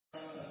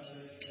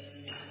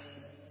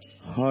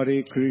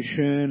Hare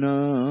Krishna,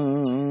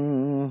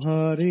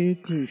 Hare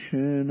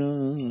Krishna,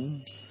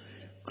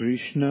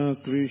 Krishna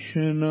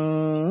Krishna,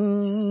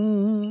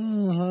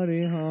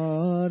 Hare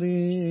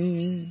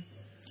Hare,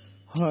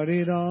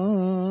 Hare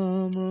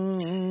Rama,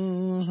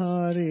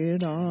 Hare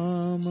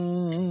Rama,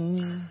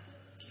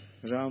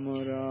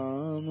 Rama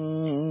Rama,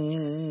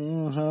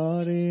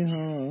 Hare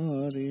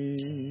Hare.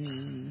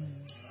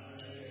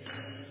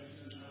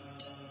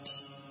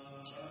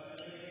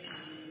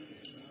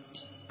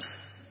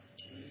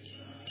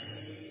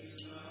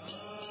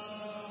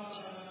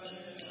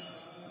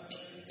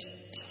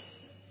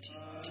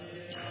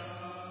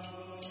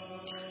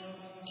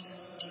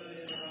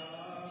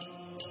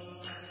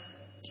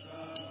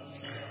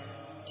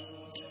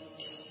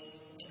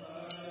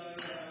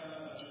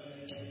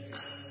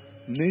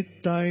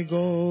 Nittai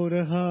Gaur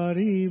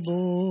Hari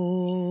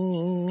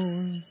Bol,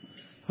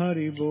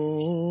 Hari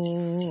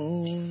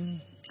Bol,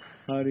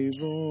 Hari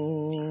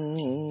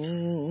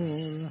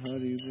Bol,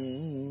 Hari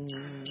Bol.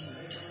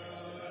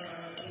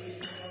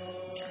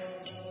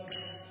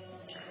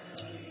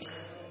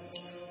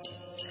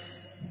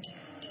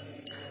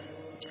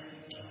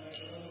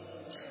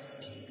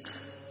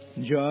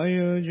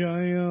 Jaya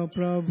Jaya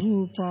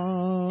Prabhupada,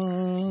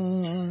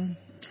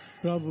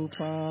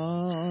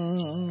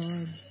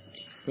 Prabhupada,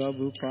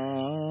 Prabhupada,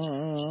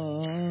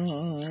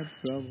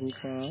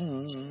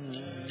 Prabhupada.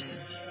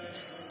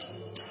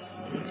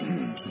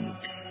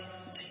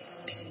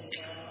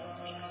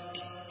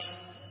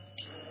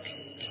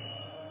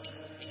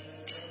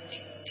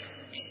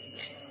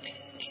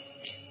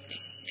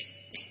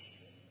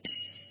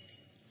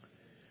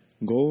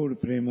 Gaur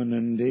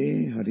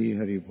Premanande Hari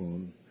Hari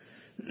Bol.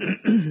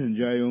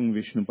 Jayong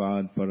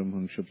Vishnupad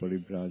Paramhansha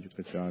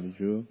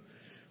Parivrajakacarya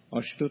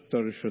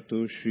Ashtottar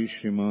Shato Shri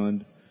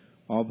Srimad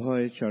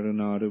Abhay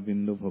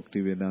Charanaravindo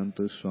Bhakti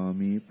Vedanta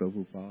Swami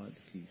Prabhupada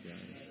Ki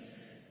Jai.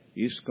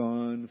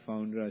 ISKCON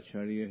Founder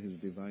Acharya His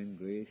Divine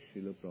Grace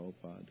Srila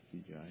Prabhupada Ki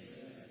Jai.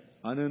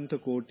 Ananta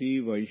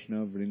Koti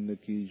Vaishnav Vrinda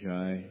Ki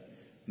Jai.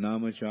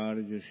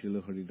 Namacharya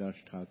Srila Haridas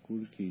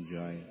Thakur Ki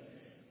Jai.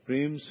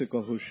 Prem Se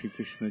Kaho Shri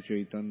Krishna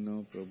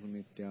Chaitanya Prabhu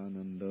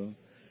Nityananda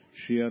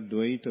Shri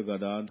Advaita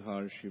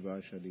Gadadhar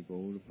Shivasadi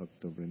Gaur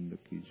Bhakta Vrinda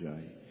Ki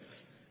Jai.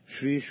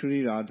 Shri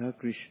Shri Radha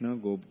Krishna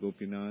Gop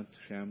Gopinath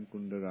Shyam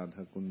Kunda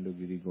Radha Kunda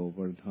Giri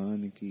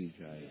Govardhan Ki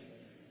Jai.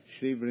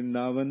 Shri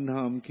Vrindavan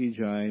Dham Ki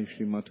Jai.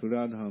 Shri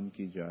Mathura Dham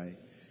Ki Jai.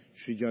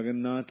 Shri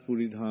Jagannath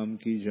Puri Dham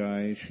Ki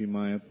Jai. Shri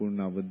Mayapur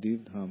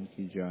Navadvip Dham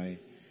Ki Jai.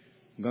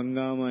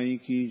 Ganga Mai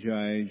Ki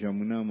Jai.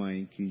 Jamuna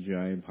Mai Ki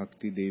Jai.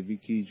 Bhakti Devi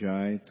Ki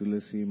Jai.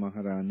 Tulasi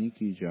Maharani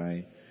Ki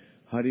Jai.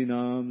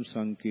 Harinam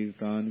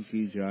Sankirtan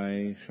Ki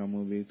Jai.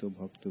 Shamaveto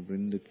Bhakta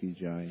Vrinda Ki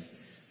Jai.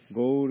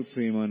 Gaur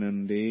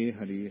Premanande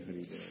Hari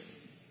Hari Bol.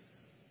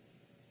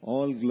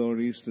 All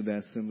glories to the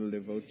assembled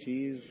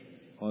devotees.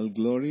 All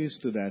glories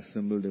to the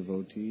assembled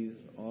devotees.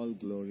 All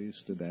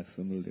glories to the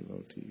assembled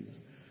devotees.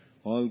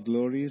 All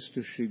glories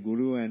to Sri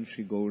Guru and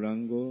Sri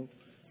Gaurango.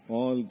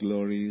 All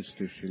glories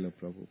to Srila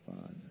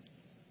Prabhupada.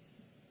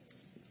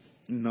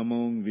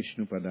 Namong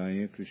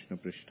Vishnupadaya Krishna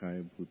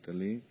Prishtaya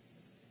Bhutale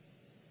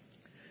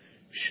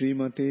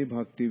Srimate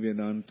Bhakti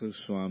Vedanta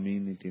Swami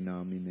Niti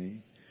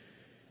Namine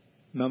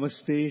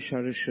Namaste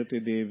Saraswati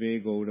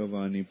Deve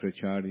Gauravani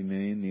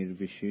Pracharine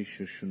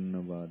Nirvishesha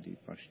Shunnavadi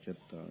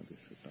Paschatadi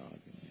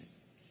Sutadine.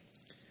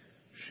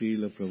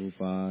 Srila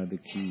Prabhupada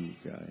Ki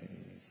Jai.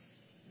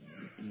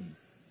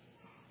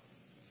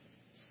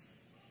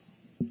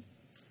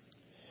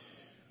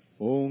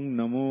 Om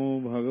Namo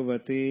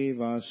Bhagavate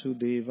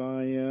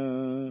Vasudevaya.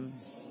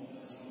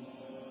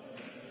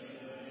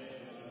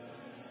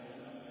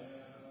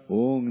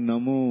 Om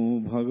Namo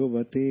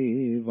Bhagavate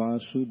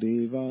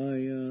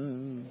Vasudevaya.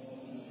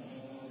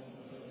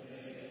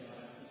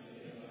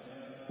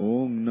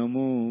 Om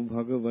Namo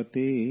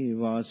Bhagavate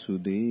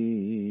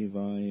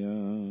Vasudevaya.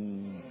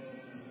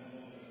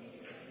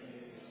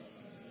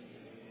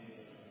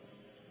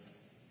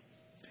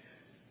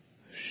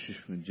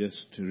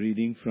 Just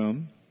reading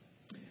from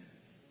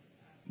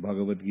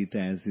Bhagavad Gita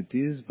as it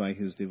is by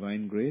His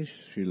Divine Grace,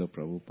 Srila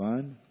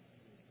Prabhupada.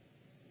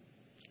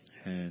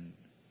 And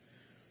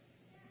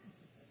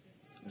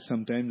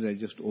sometimes I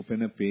just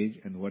open a page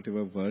and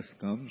whatever verse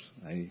comes,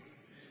 I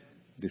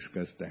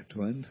discuss that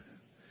one.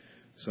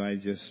 So I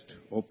just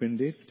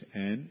opened it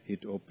and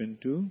it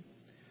opened to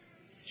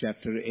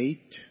chapter 8,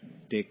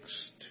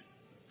 text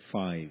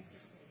 5.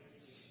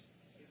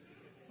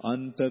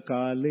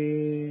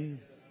 Antakale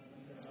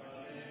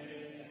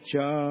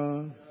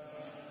cha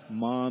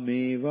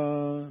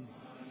mameva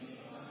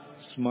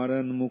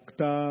smaran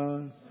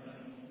mukta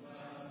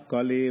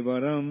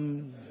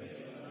kalevaram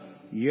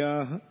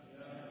yah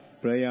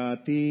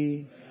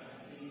prayati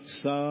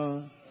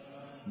sa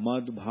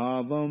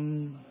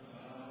madbhavam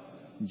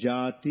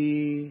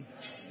jati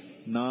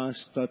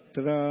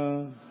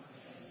nastatra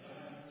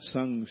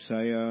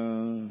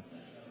sangsaya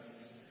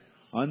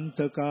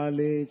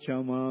antakale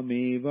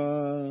chamameva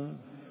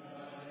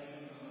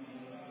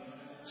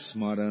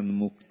smaran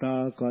mukta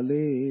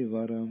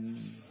kalevaram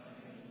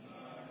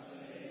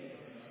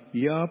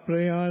Ya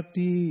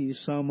prayati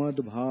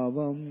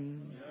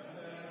samadbhavam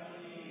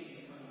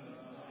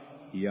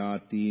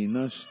yati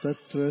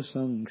nastatra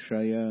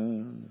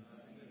sankshaya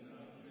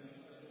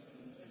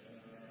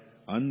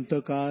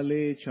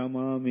antakale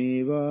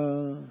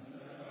chamameva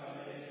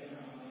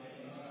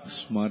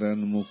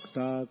smaran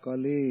mukta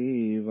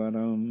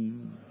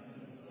kalevaram.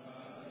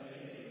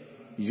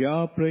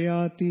 Ya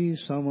prayati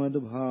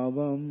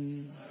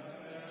samadbhavam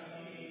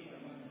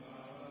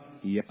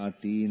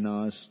yati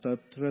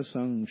nastatra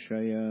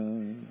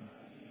sankshaya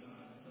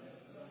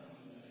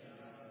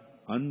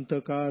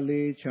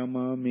antakale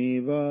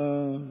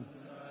chamameva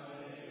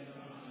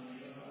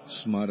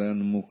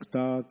smaran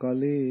mukta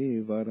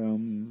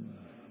kalevaram.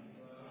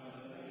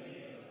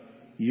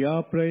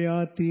 Ya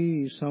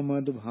prayati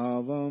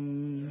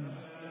samadbhavam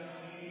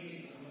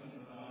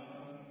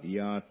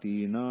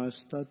yati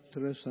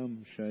nastatra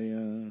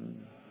samshaya.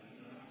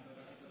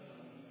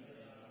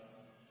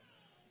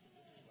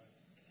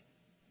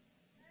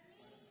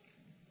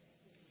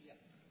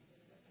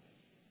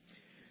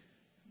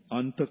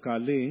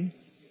 Antakale,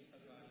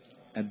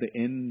 at the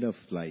end of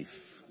life.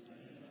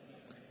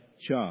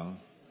 Cha,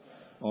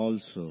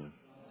 also.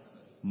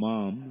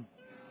 Mam,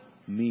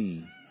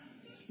 me.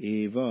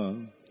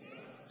 Eva,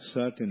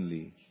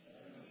 certainly.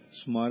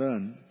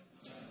 Smaran,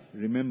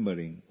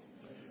 remembering.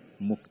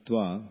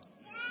 Muktva,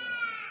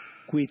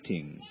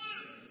 quitting.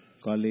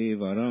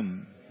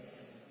 Kalevaram,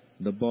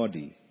 the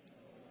body.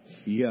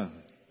 Ya,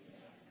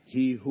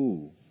 he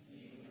who.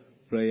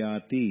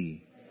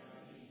 Prayati,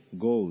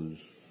 goes.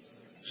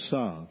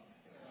 Sa,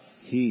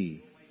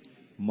 he.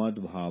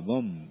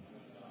 Madbhavam,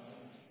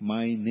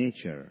 my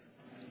nature.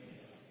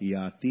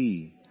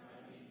 Yati,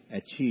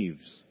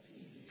 achieves.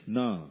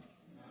 Na,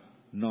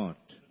 not.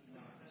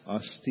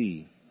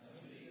 Asti,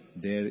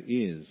 there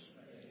is.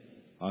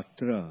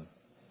 Atra,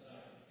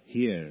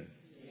 here.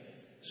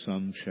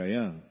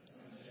 Samshaya,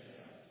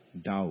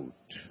 doubt.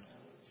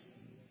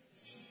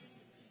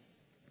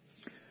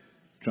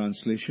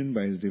 Translation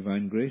by His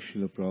Divine Grace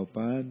Srila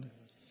Prabhupada.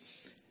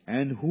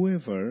 And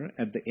whoever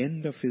at the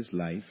end of his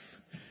life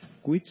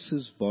quits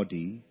his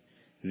body,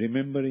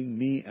 remembering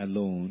me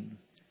alone,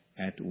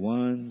 at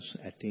once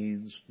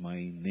attains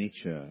my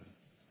nature.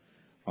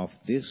 Of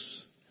this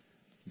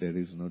there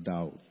is no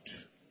doubt.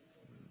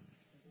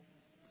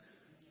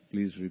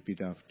 Please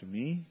repeat after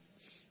me.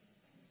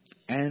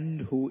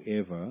 And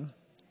whoever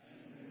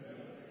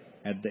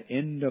at the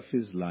end of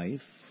his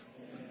life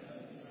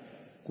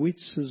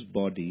quits his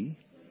body,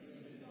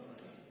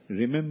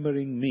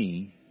 remembering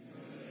me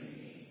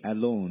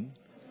alone,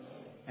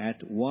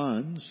 at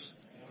once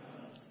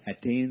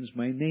attains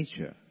my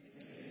nature.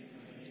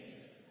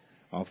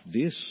 Of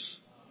this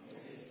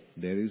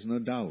there is no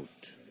doubt.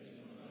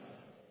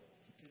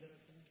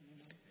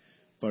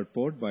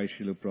 Purport by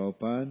Srila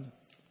Prabhupada.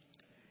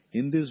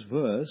 In this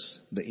verse,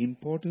 the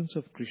importance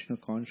of Krishna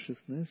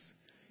consciousness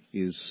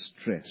is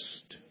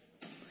stressed.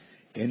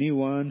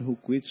 Anyone who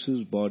quits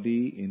his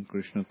body in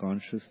Krishna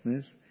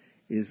consciousness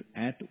is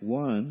at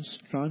once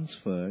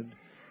transferred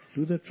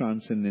to the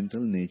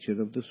transcendental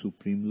nature of the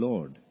Supreme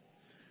Lord.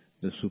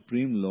 The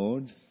Supreme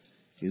Lord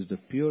is the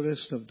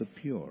purest of the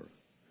pure.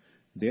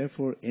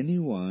 Therefore,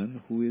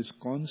 anyone who is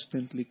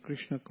constantly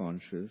Krishna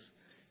conscious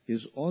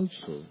is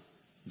also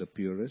the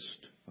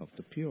purest of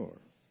the pure.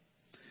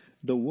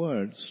 The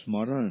word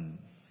smaran,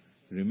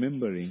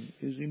 remembering,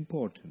 is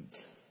important.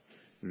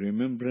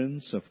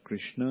 Remembrance of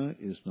Krishna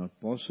is not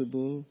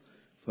possible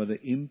for the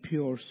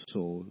impure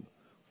soul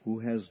who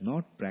has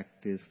not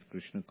practiced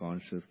Krishna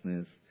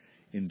consciousness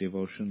in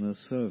devotional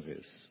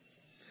service.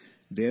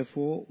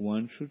 Therefore,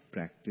 one should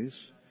practice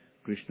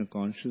Krishna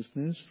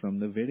consciousness from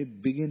the very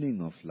beginning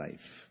of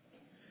life.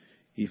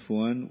 If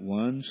one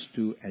wants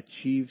to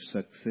achieve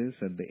success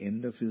at the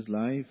end of his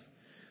life,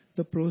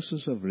 the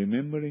process of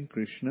remembering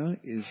Krishna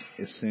is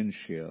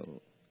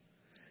essential.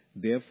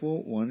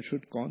 Therefore, one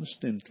should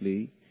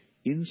constantly,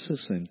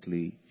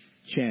 incessantly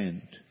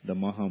chant the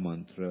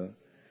Mahamantra,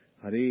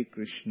 Hare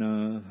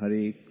Krishna,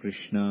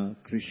 Krishna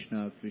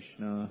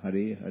Krishna,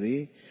 Hare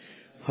Hare,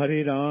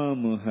 Hare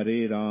Rama,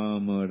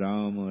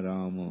 Rama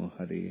Rama,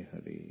 Hare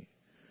Hare.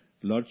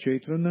 Lord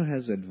Chaitanya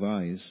has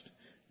advised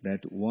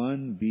that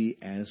one be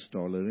as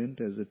tolerant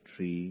as a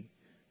tree,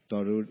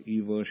 Tarur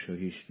Iva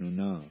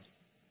Shahishnuna.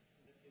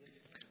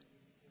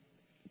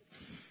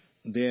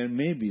 There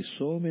may be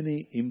so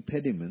many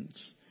impediments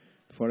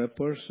for a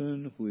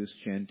person who is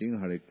chanting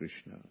Hare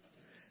Krishna.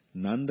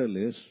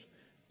 Nonetheless,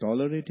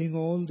 tolerating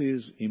all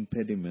these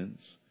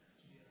impediments,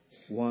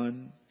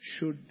 one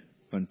should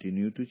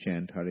continue to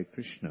chant Hare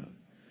Krishna.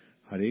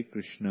 Hare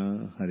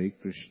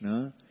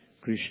Krishna,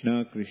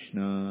 Krishna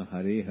Krishna,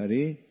 Hare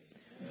Hare,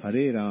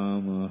 Hare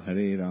Rama,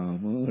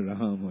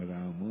 Rama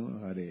Rama,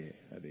 Hare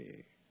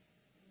Hare.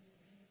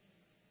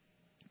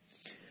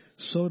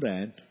 So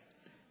that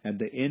at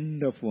the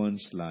end of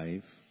one's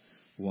life,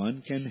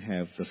 one can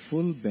have the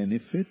full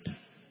benefit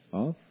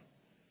of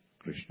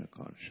Krishna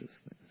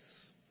consciousness.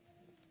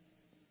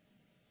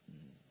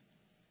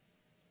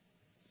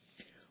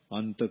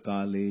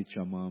 Antakale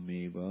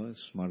chamameva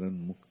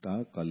smaran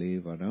mukta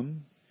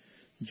kalevaram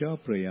Ja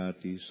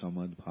prayati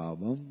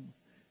samadbhavam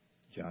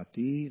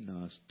jati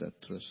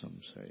nastatra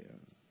samsaya.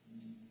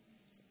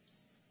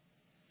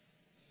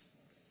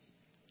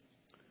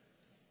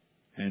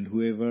 And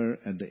whoever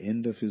at the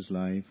end of his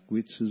life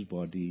quits his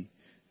body,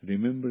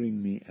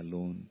 remembering me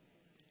alone,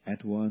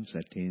 at once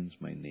attains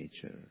my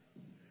nature.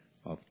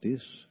 Of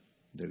this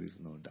there is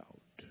no doubt.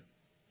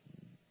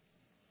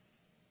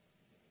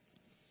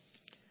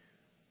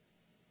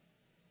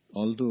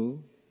 Although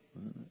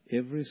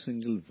every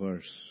single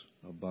verse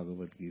of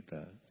Bhagavad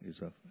Gita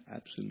is of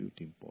absolute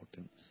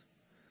importance,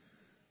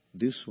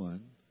 this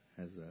one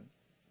has a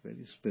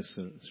very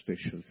special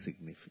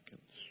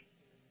significance.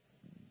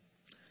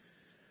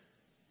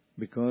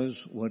 Because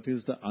what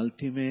is the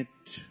ultimate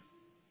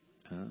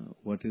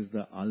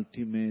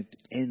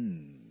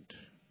end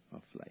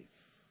of life?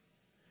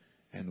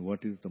 And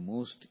what is the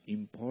most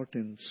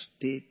important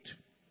state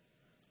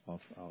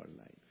of our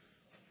life?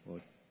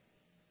 What?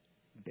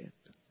 Death.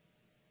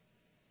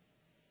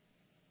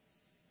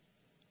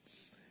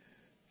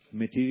 In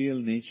material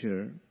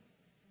nature,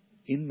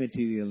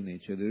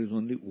 there is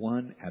only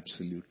one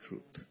absolute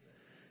truth.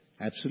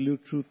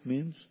 Absolute truth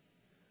means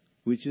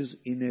which is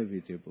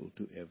inevitable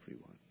to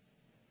everyone.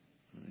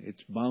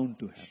 It's bound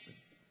to happen.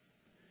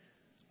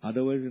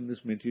 Otherwise, in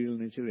this material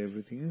nature,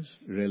 everything is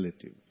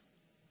relative.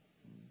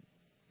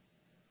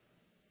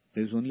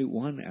 There is only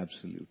one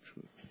absolute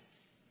truth,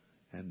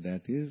 and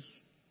that is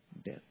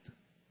death.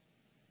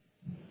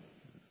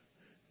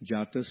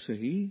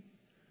 Jatasahi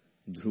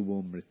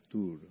dhruvo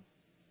mrittur.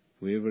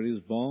 Whoever is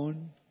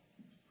born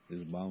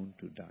is bound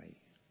to die.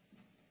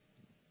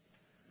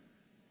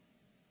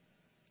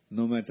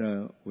 No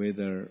matter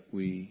whether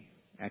we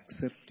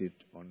accept it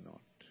or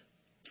not.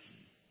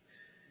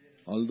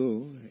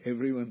 Although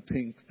everyone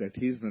thinks that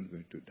he is not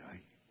going to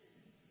die.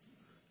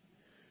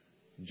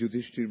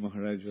 Yudhishthir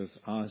Maharaj was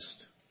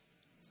asked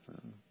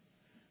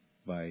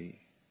by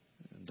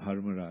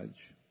Dharmaraj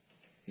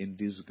in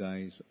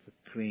disguise of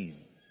a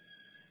crane.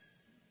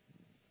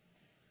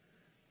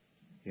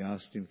 He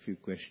asked him a few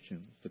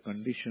questions. The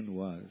condition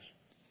was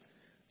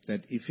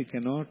that if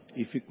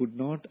he could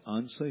not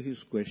answer his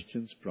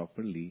questions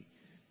properly,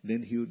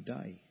 then he would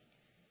die.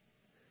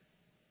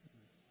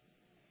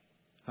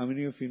 How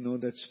many of you know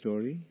that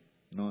story?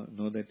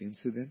 Know that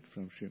incident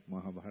from Sri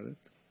Mahabharata?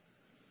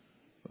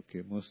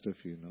 Okay, most of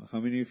you know. How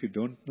many of you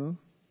don't know?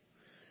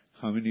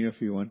 How many of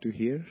you want to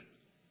hear?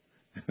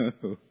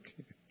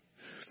 Okay.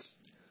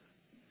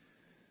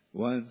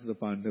 Once the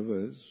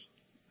Pandavas,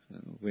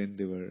 when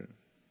they were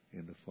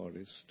in the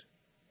forest,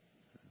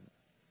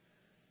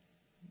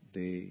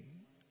 they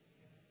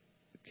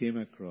came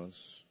across,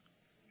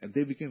 and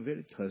they became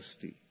very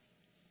thirsty.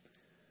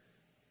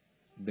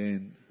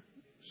 Then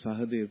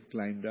Sahadev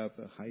climbed up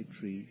a high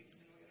tree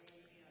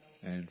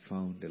and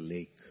found a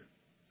lake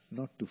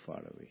not too far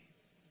away.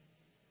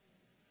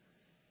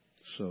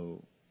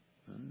 So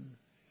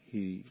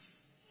he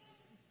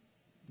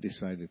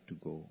decided to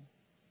go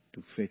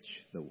to fetch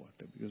the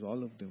water because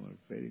all of them are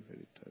very,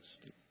 very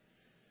thirsty.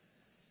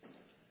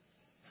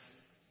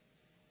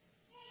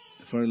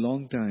 For a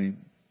long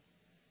time,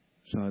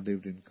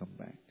 Sahadev didn't come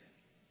back.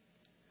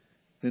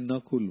 Then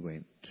Nakul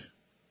went.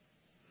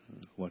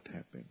 What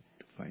happened?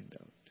 To find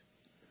out.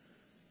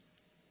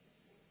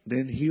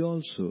 Then he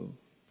also,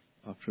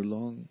 after a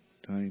long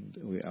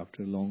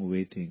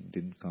waiting,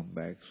 didn't come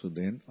back. So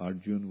then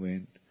Arjun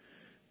went,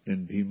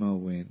 then Bhima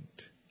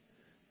went,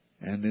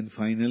 and then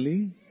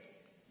finally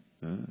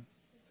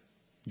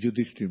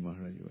Yudhishthir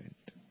Maharaj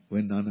went,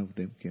 when none of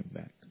them came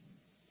back.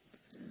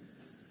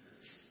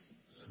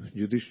 So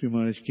Yudhishthir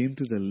Maharaj came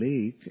to the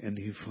lake and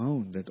he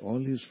found that all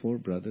his 4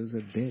 brothers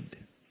are dead.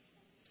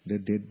 Their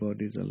dead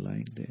bodies are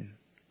lying there.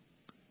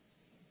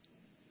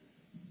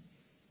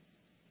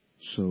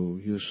 So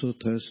he was so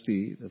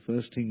thirsty, the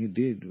first thing he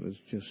did was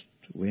just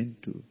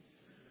went to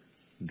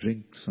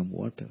drink some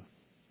water.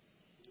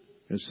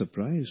 He was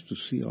surprised to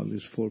see all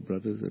his 4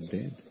 brothers are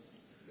dead.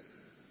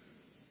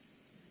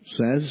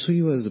 So as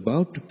he was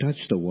about to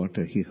touch the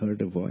water, he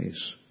heard a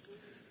voice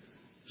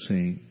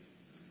saying,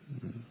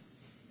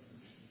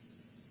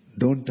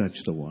 "Don't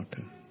touch the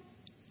water.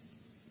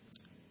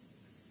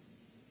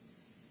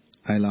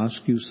 I'll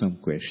ask you some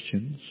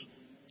questions.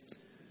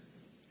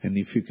 And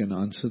if you can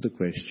answer the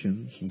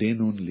questions,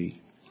 then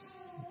only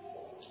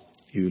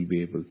you will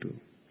be able to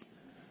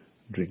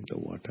drink the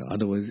water.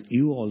 Otherwise,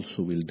 you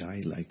also will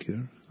die like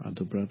your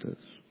other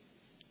brothers."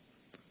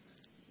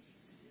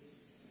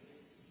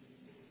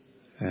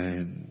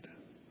 And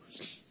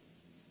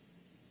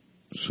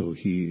so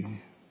he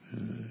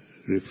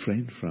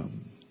refrained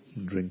from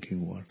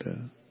drinking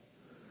water,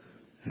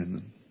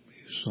 and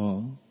he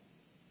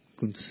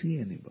couldn't see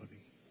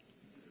anybody.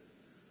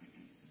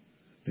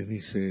 Then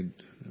he said,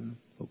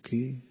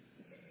 "Okay,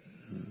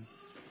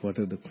 what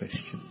are the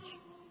questions?"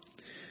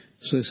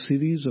 So a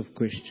series of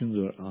questions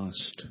were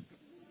asked.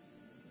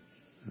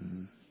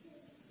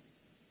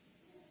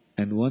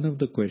 And one of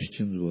the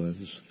questions was,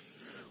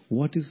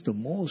 what is the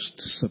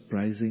most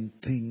surprising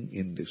thing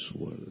in this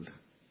world?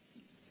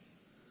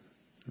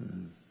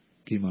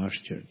 Kim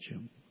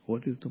Ashcharjam.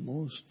 What is the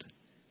most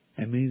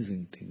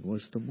amazing thing?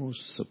 What's the most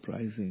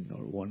surprising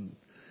or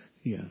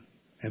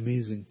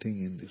amazing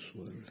thing in this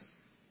world?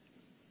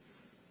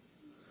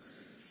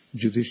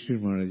 Yudhishthira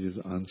Maharaj's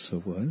answer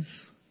was,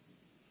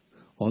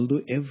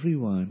 although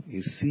everyone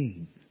is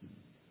seeing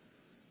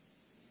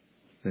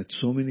that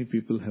so many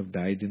people have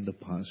died in the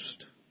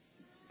past,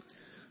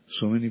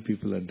 so many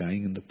people are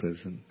dying in the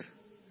present,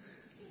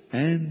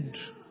 and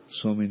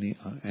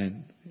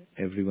and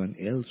everyone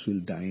else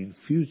will die in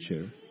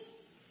future,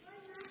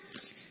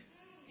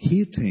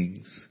 he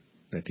thinks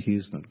that he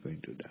is not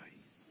going to die.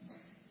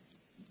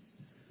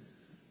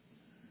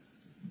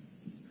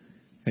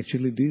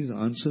 Actually, these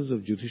answers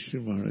of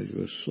Yudhishthira Maharaj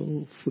were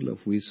so full of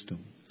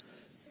wisdom.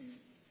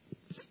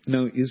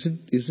 Now,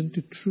 isn't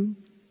it true?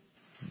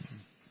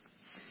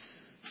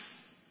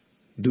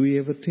 Do we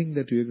ever think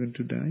that we are going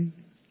to die?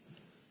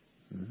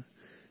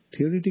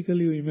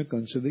 Theoretically, we may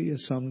consider, yes,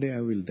 someday I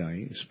will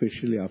die,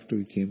 especially after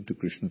we came to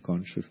Krishna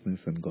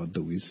consciousness and got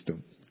the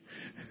wisdom,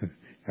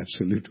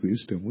 absolute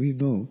wisdom. We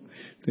know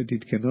that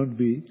it cannot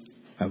be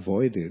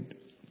avoided,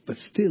 but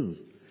still,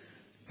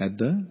 at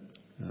the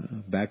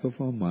back of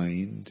our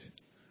mind,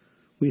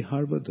 we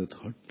harbor the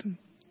thought,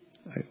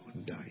 I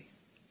won't die.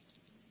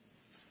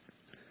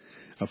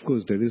 Of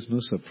course, there is no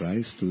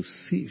surprise to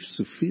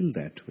feel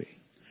that way,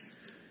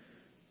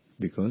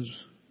 because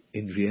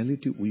in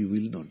reality we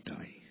will not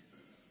die.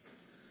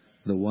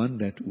 The one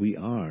that we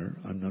are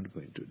not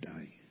going to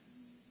die.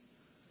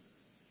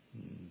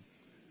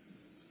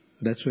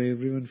 That's why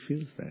everyone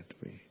feels that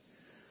way.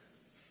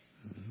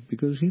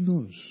 Because he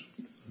knows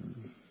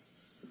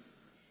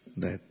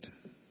that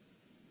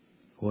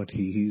what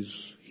he is,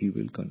 he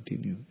will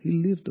continue.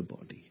 He'll leave the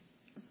body.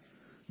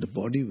 The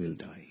body will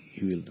die.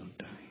 He will not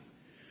die.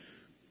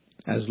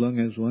 As long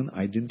as one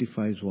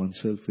identifies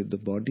oneself with the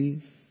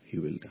body, he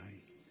will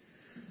die.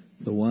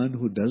 The one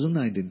who doesn't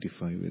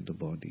identify with the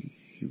body,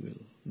 he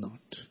will not.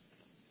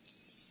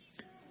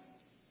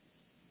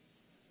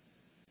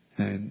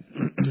 And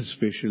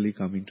especially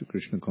coming to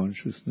Krishna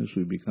consciousness,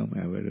 we become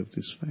aware of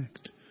this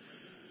fact.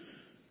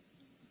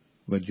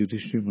 But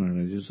Yudhishthira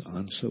Maharaj's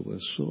answer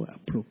was so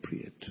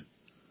appropriate.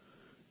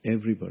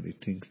 Everybody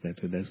thinks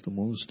that that's the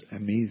most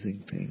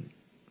amazing thing.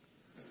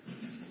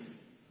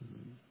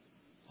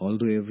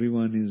 Although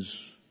everyone is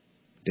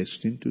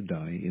destined to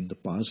die, in the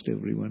past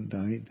everyone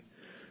died,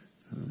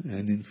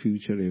 and in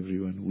future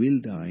everyone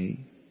will die,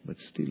 but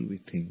still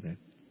we think that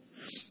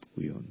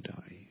we won't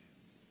die.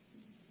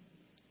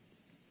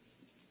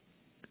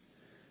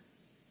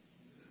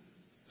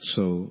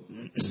 So,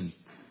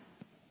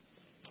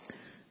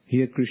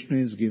 here Krishna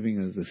is giving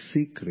us the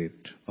secret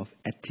of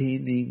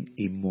attaining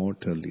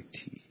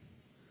immortality.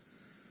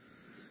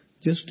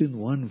 Just in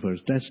one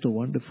verse. That's the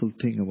wonderful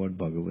thing about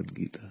Bhagavad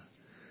Gita.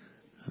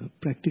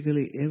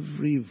 Practically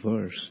every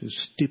verse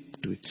is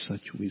tipped with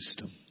such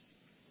wisdom.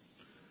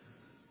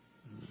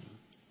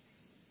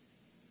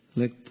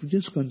 Like,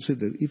 just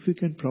consider, if you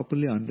can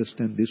properly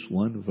understand this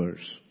one verse,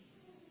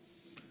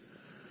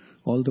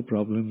 all the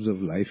problems of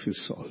life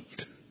is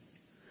solved.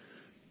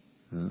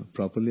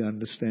 Properly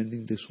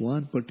understanding this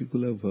one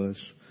particular verse,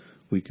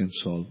 we can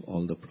solve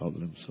all the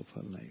problems of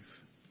our life.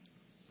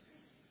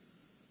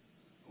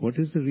 What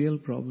is the real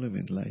problem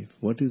in life?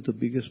 What is the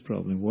biggest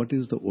problem? What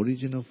is the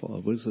origin of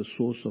all? What is the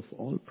source of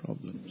all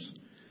problems?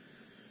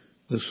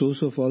 The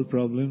source of all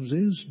problems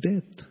is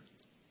death.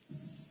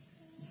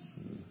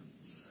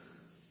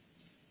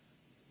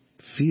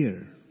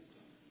 Fear.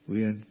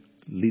 We are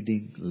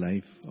leading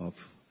life of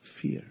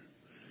fear.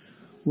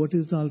 What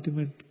is the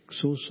ultimate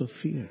source of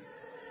fear?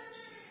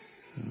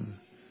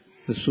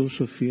 The source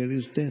of fear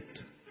is death.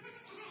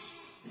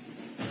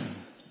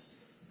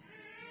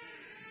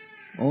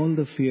 All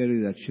the fear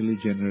is actually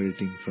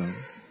generating from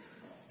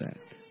that.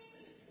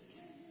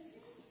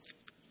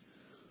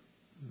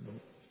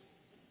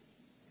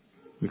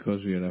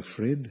 Because we are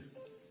afraid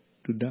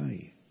to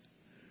die.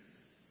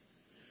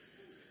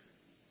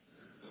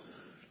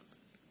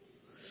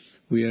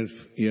 We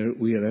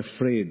are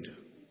afraid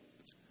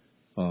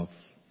of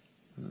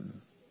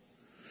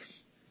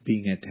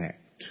being attacked.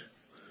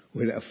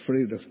 We are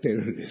afraid of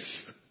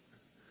terrorists.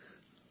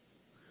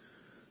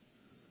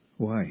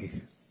 Why?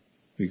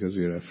 Because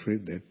we are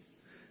afraid that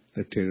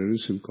the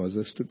terrorists will cause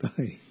us to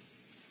die.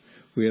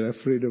 We are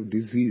afraid of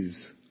disease.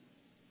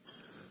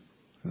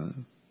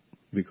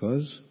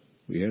 Because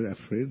we are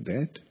afraid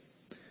that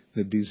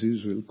the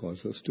disease will cause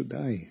us to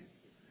die.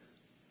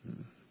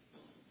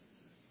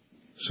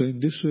 So in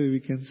this way we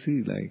can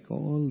see like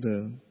all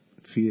the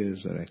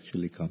fears are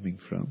actually coming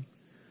from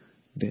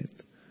death.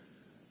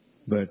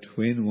 But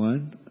when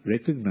one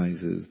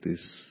recognizes this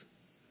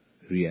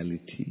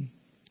reality,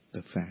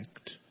 the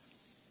fact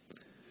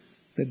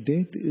that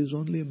death is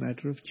only a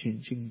matter of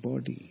changing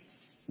body,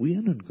 we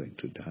are not going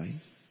to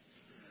die.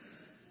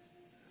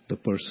 The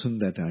person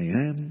that I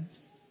am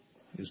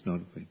is not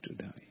going to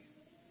die.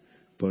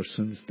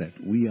 Persons that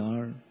we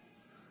are,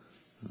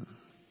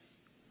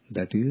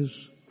 that is,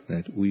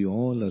 that we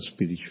all are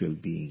spiritual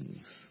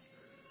beings.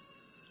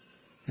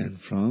 And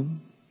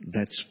from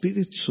that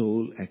spirit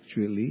soul,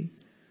 actually,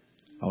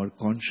 our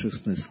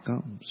consciousness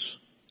comes.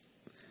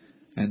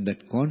 And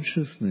that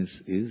consciousness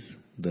is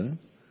the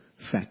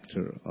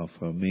factor of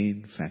our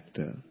main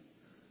factor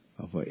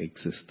of our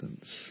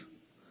existence.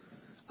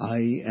 I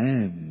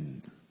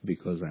am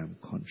because I am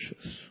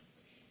conscious.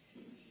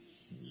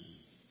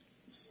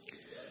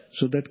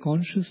 So that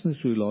consciousness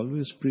will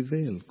always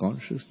prevail.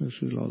 Consciousness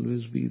will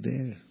always be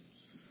there.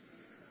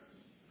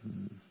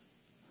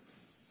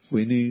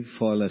 When we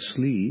fall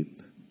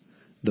asleep,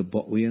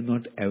 we are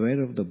not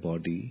aware of the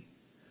body,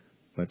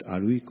 but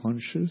are we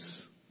conscious?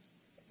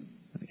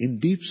 In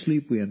deep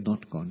sleep, we are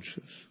not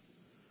conscious.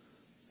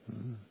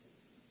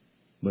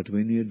 But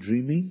when you are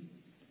dreaming,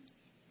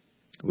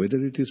 whether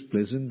it is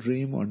pleasant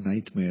dream or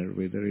nightmare,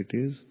 whether it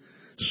is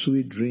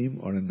sweet dream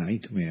or a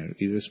nightmare,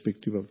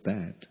 irrespective of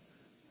that,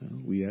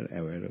 we are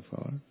aware of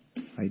our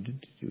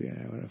identity, we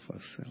are aware of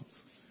ourselves.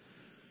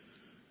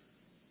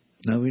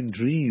 Now in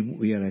dream,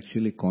 we are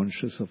actually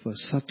conscious of a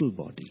subtle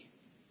body.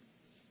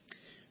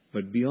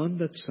 But beyond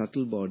that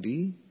subtle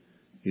body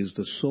is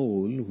the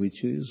soul,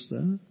 which is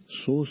the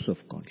source of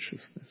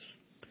consciousness.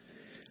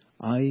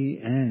 I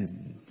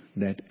am,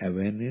 that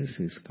awareness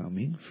is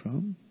coming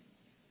from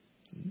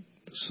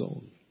the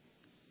soul.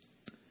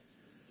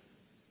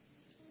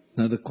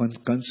 Now the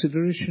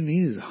consideration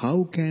is,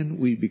 how can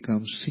we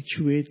become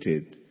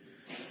situated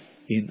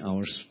in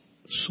our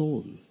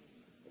soul?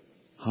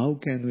 How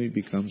can we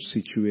become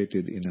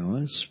situated in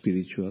our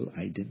spiritual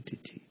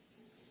identity?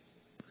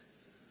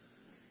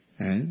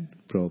 And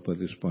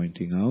Prabhupada is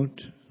pointing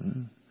out,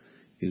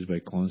 is by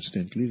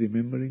constantly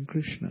remembering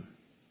Krishna.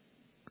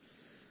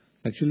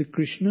 Actually,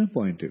 Krishna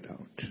pointed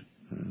out,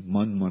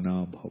 man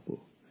mana bhavu.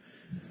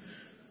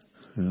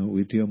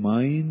 With your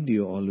mind,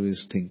 you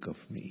always think of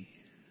me.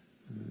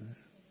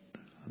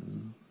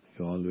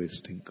 You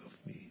always think of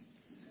me.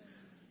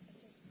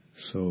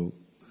 So,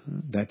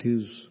 that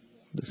is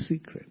the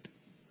secret.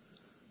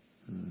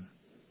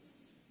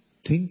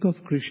 Think of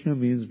Krishna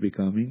means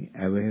becoming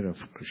aware of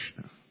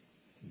Krishna.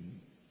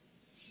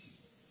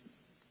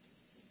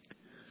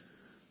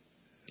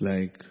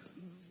 Like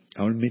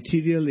our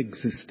material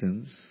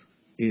existence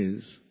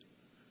is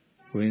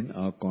when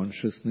our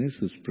consciousness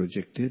is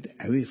projected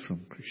away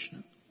from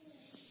Krishna.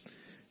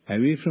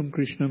 Away from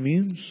Krishna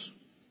means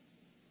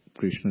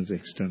Krishna's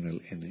external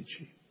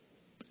energy.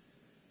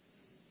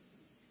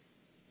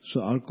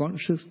 So our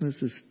consciousness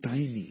is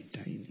tiny,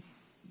 tiny,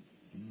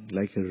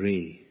 like a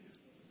ray.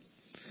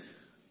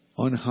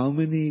 On how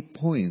many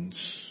points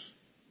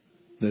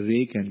the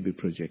ray can be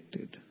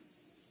projected?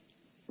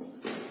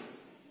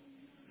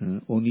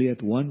 Only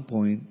at one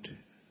point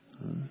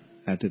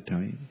at a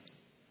time.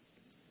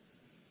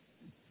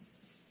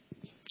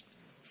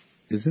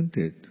 Isn't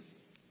it?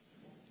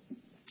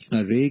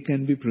 A ray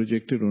can be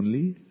projected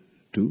only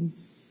to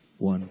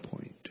one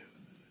point.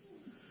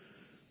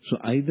 So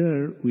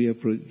either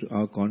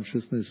our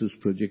consciousness is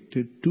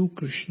projected to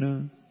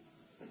Krishna,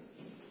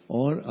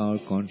 or our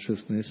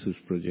consciousness is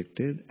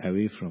projected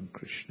away from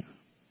Krishna.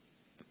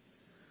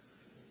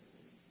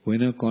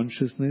 When our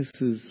consciousness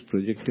is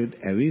projected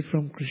away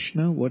from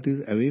Krishna, what is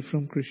away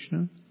from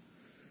Krishna?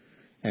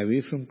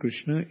 Away from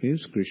Krishna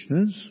is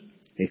Krishna's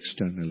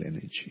external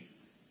energy.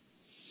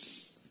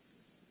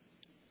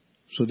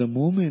 So the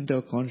moment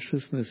our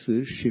consciousness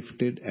is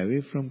shifted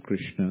away from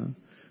Krishna,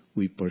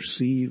 we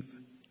perceive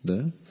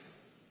the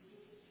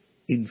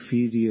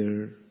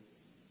inferior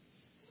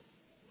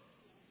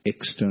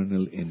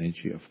external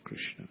energy of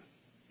Krishna.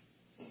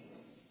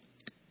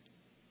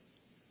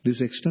 This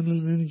external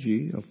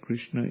energy of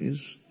Krishna is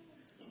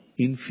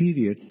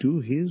inferior to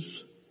his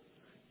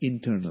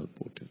internal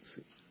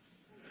potency.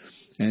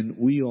 And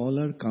we all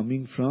are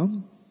coming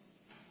from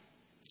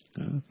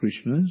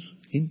Krishna's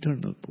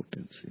internal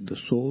potency. The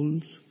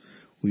souls,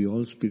 we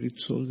all spirit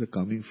souls are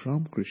coming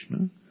from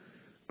Krishna's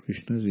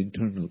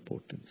internal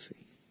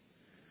potency.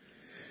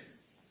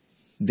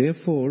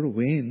 Therefore,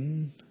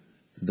 when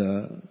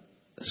the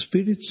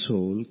spirit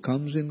soul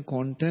comes in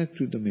contact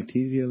with the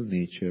material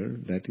nature,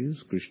 that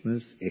is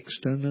Krishna's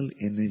external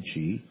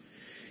energy,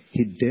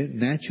 he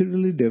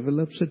naturally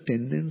develops a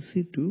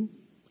tendency to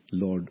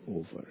lord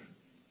over.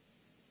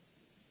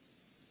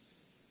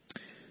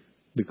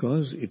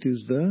 Because it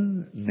is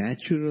the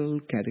natural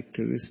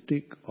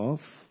characteristic of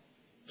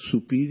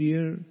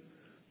superior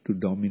to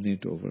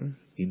dominate over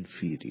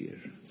inferior.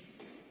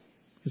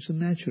 It's a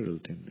natural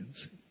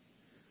tendency.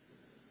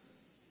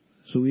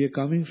 So we are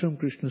coming from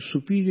Krishna's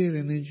superior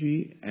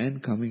energy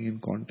and coming in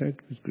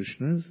contact with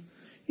Krishna's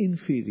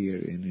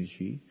inferior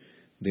energy.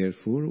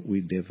 Therefore,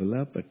 we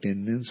develop a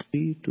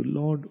tendency to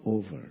lord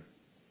over.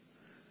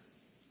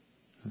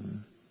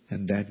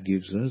 And that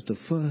gives us the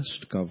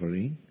first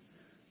covering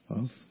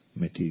of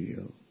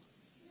material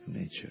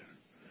nature.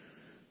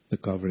 The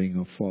covering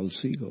of false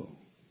ego.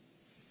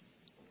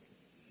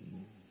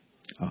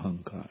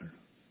 Ahankar.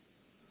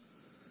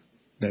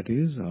 That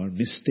is our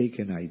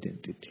mistaken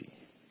identity.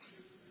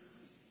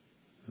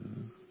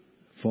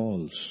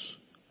 False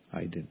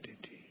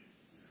identity,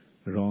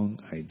 wrong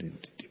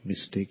identity,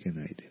 mistaken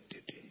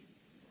identity.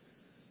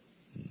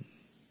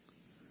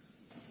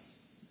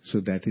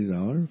 So that is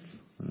our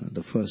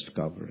the first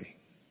covering.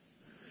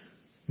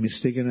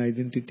 Mistaken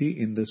identity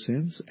in the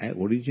sense,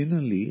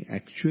 originally,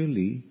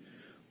 actually,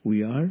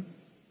 we are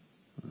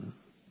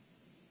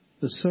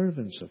the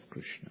servants of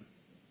Krishna.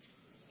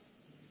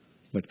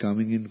 But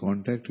coming in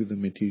contact with the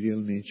material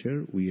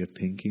nature, we are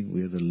thinking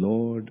we are the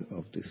Lord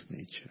of this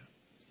nature.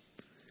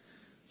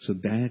 So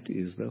that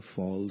is the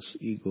false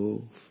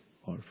ego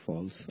or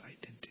false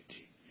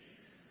identity.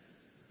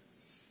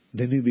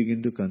 Then we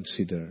begin to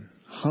consider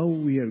how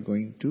we are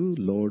going to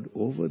lord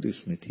over this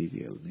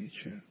material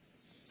nature.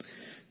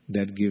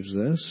 That gives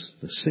us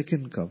the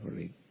second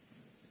covering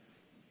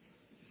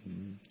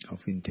of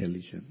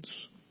intelligence.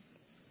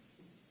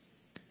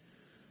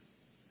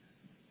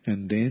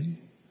 And then,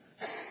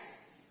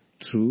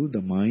 through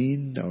the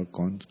mind, our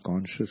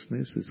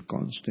consciousness is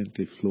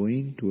constantly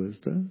flowing towards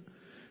the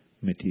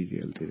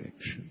material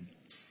direction.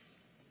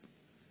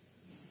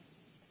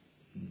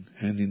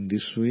 And in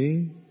this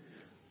way,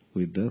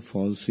 with the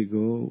false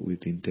ego,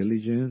 with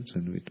intelligence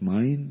and with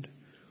mind,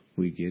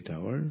 we get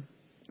our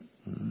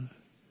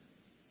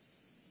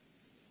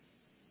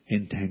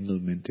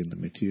entanglement in the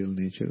material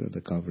nature or the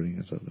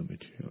coverings of the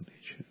material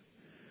nature.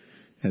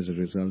 As a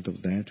result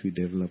of that, we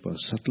develop a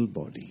subtle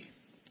body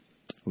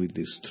with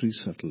these three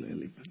subtle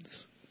elements.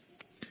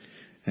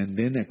 And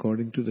then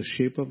according to the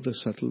shape of the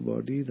subtle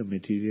body, the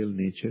material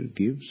nature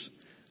gives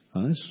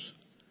us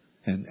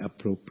an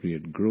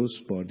appropriate gross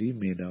body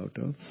made out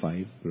of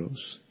 5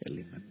 gross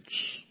elements.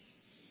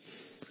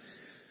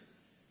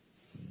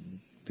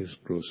 This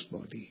gross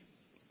body.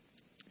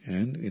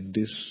 And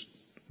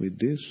with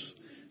this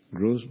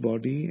gross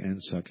body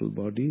and subtle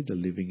body, the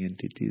living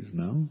entity is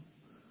now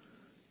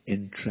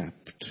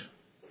entrapped,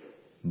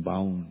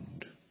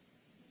 bound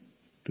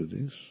to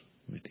this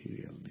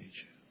material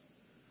nature.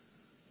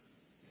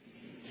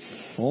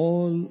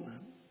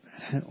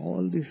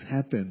 All this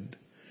happened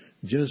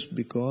just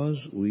because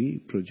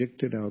we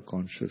projected our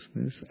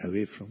consciousness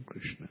away from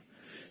Krishna.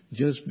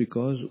 Just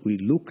because we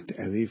looked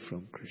away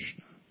from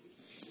Krishna.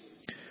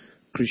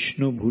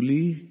 Krishna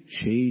bhuli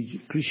সেই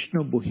Krishna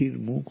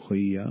বহির্মুখ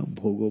হইয়া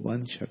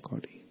ভোগবাঞ্ছা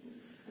করে.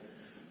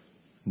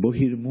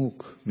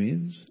 Bohirmukh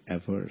means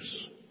averse,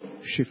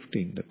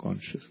 shifting the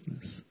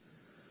consciousness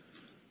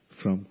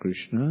from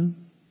Krishna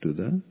to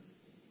the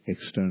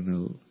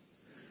external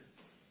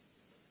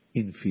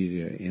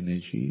inferior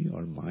energy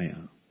or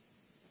Maya.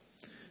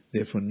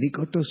 Therefore,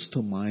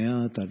 nikotastha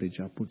Maya tare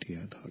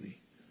japutiya dhari.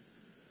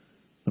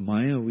 The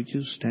Maya which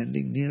is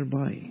standing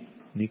nearby,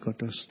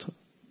 nikotastha,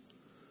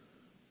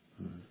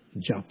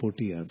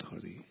 japutiya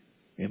dhari,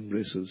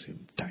 embraces him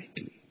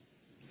tightly.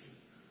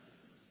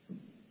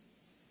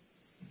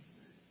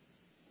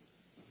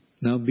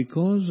 Now,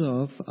 because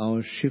of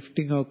our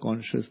shifting our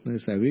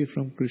consciousness away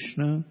from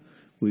Krishna,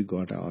 we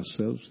got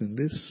ourselves in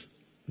this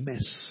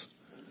mess.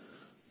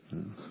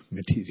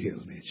 Material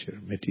nature,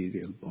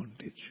 material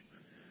bondage.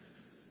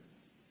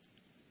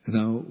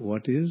 Now,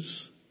 what is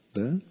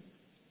the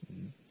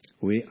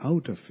way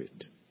out of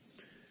it?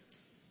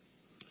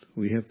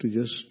 We have to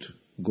just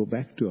go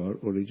back to our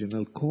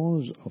original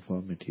cause of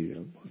our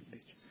material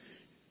bondage.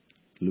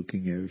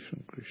 Looking away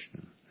from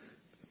Krishna.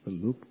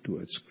 Look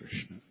towards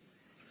Krishna.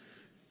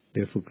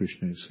 Therefore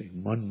Krishna is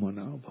saying,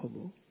 Manmana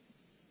bhavo.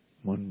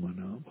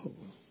 Manmana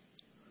bhavo.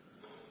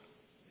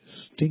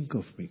 Think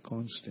of me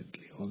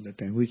constantly, all the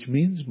time. Which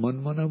means,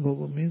 Manmana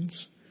bhava means,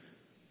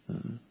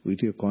 with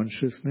your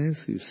consciousness,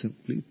 you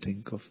simply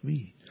think of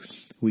me.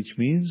 Which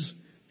means,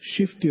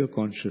 shift your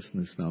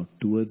consciousness now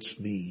towards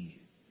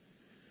me.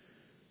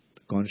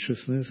 The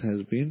consciousness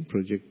has been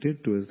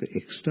projected towards the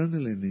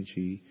external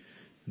energy.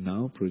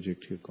 Now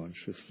project your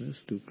consciousness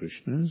to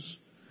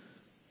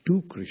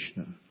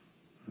Krishna.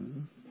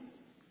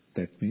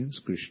 That means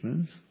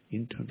Krishna's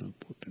internal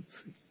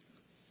potency.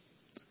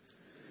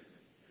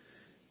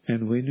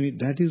 And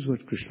that is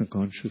what Krishna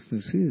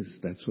consciousness is.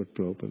 That's what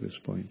Prabhupada is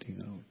pointing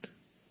out.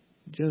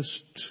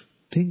 Just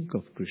think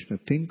of Krishna.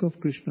 Think of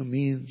Krishna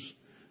means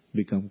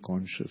become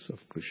conscious of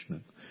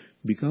Krishna.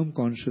 Become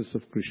conscious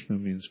of Krishna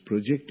means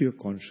project your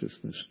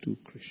consciousness to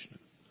Krishna.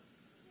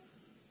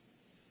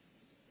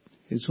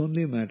 It's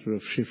only a matter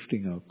of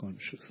shifting our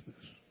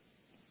consciousness.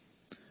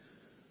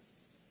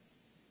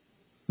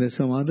 There's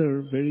some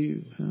other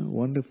very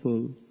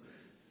wonderful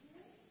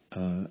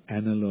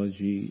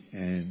analogy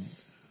and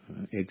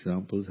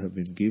examples have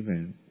been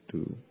given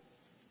to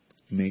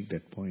make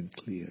that point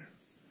clear.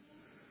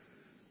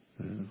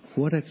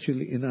 What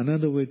actually, in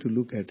another way to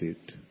look at it,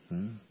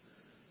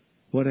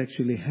 what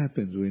actually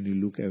happens when you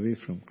look away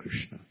from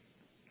Krishna?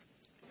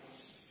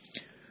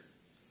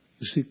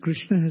 You see,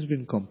 Krishna has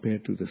been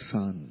compared to the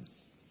sun.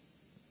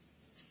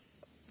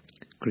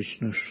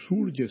 Krishna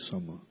Surya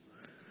Sama.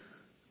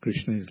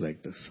 Krishna is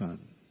like the sun.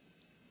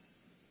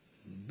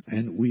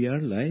 And we are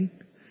like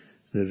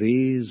the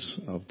rays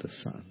of the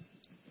sun.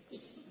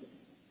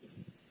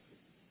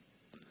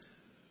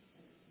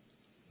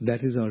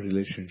 That is our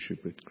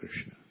relationship with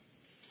Krishna.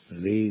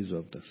 Rays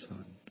of the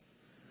sun.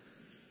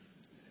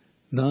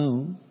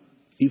 Now,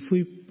 if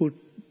we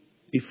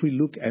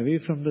look away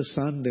from the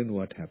sun, then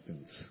what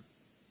happens?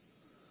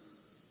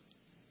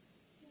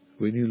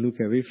 When you look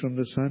away from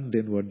the sun,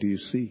 then what do you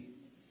see?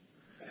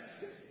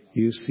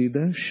 You see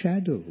the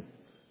shadow.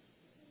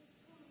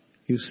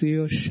 You see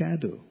your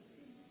shadow.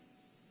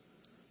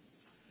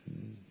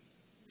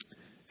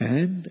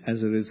 And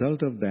as a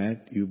result of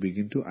that, you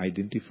begin to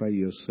identify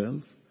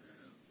yourself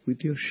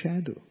with your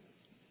shadow.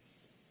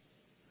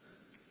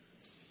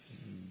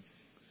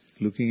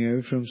 Looking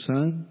away from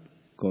sun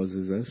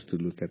causes us to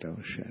look at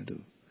our shadow.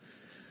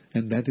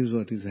 And that is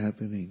what is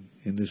happening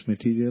in this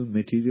material.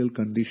 Material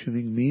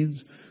conditioning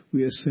means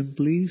we are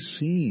simply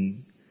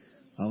seeing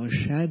our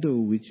shadow,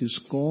 which is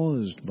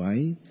caused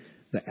by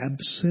the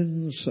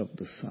absence of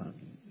the sun.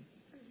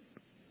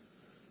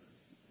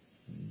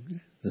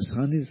 The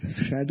sun is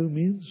shadow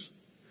means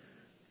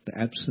the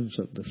absence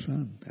of the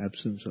sun,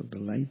 absence of the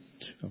light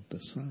of the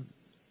sun.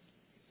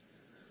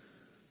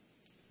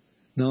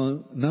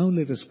 Now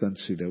let us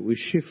consider. We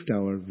shift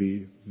our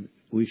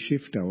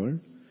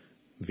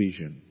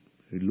vision.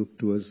 We look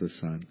towards the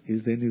sun.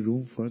 Is there any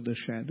room for the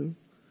shadow?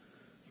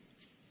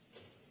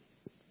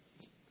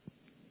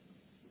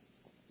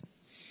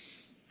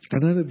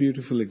 Another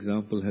beautiful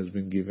example has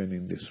been given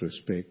in this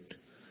respect,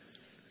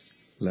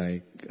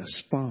 like a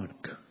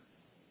spark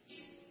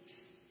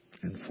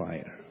and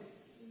fire.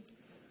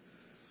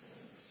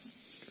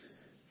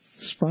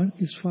 Spark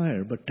is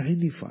fire, but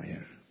tiny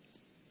fire.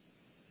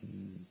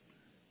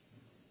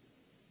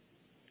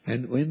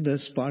 And when the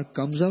spark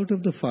comes out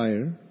of the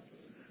fire,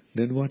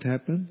 then what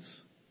happens?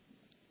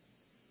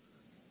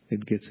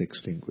 It gets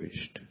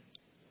extinguished.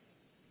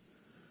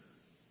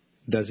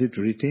 Does it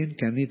retain?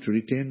 Can it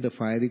retain the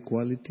fiery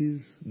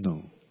qualities?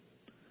 No.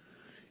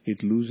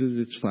 It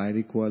loses its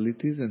fiery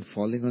qualities, and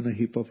falling on a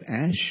heap of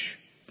ash,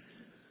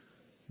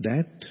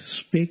 that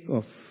speck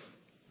of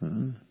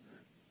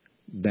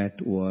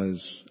that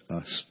was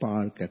a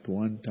spark at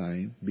one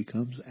time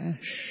becomes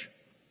ash.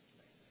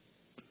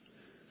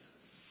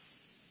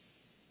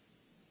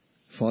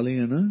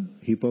 Falling on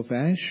a heap of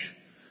ash,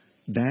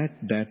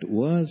 that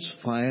was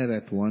fire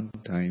at one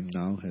time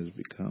now has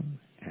become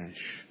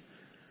ash.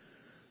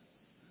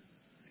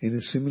 In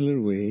a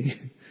similar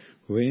way,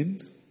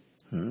 when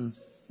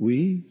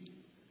we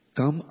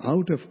come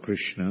out of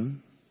Krishna,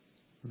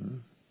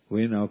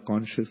 when our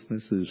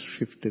consciousness is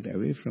shifted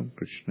away from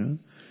Krishna,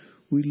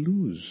 we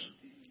lose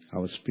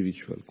our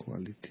spiritual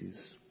qualities.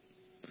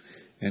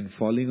 And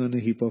falling on a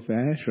heap of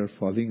ash or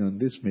falling on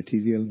this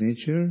material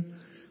nature,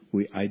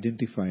 we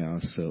identify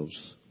ourselves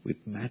with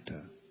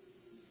matter.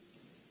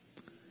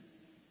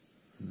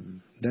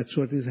 That's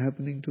what is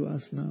happening to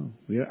us now.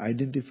 We are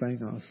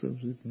identifying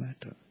ourselves with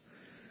matter.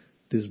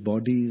 This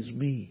body is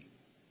me.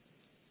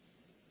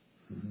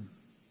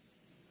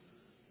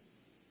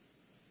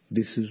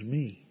 This is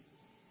me.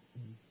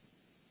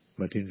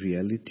 But in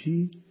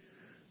reality,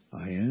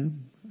 I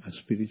am a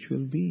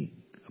spiritual being,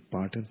 a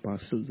part and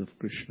parcel of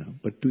Krishna.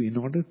 But in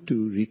order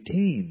to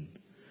retain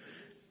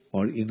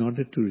or in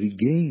order to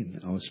regain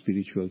our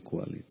spiritual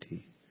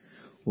quality,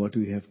 what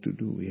we have to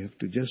do? We have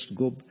to just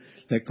go,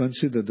 like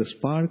consider the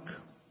spark.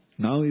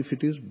 Now if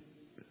it is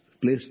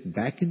placed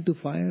back into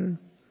fire,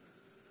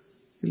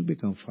 it will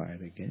become fire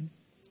again.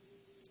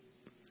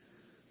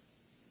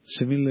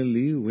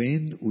 Similarly,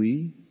 when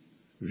we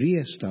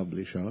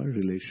re-establish our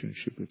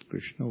relationship with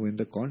Krishna, when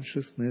the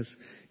consciousness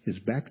is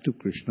back to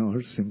Krishna,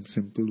 or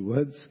simple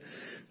words,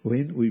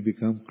 when we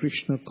become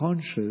Krishna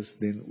conscious,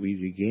 then we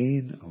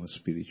regain our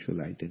spiritual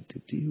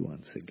identity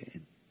once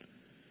again.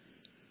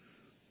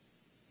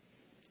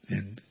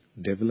 And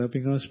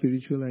developing our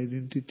spiritual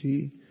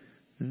identity,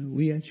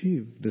 we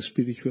achieve the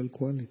spiritual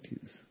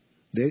qualities.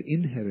 They're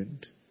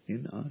inherent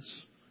in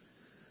us.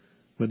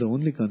 But the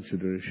only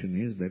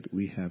consideration is that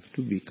we have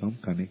to become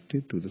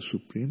connected to the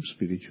Supreme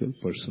Spiritual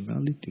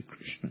Personality,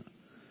 Krishna.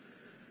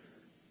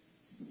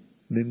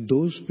 Then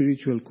those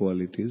spiritual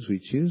qualities,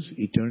 which is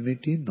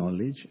eternity,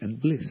 knowledge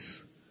and bliss,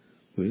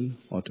 will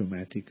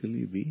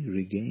automatically be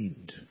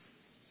regained.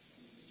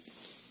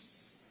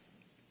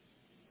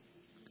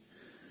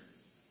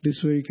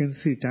 This way you can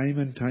see, time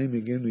and time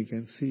again, we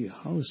can see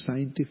how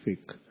scientific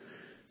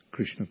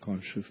Krishna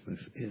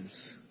consciousness is.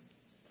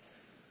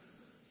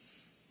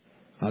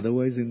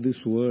 Otherwise, in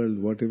this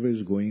world, whatever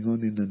is going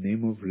on in the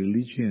name of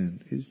religion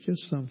is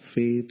just some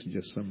faith,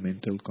 just some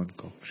mental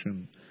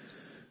concoction,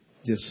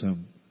 just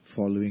some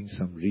following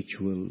some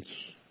rituals.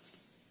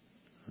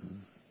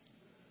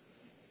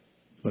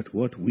 But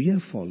what we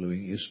are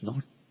following is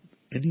not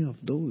any of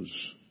those.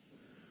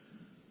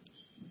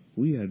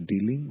 We are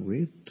dealing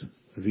with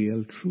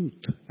real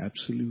truth,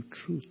 absolute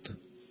truth.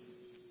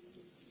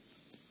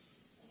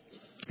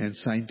 And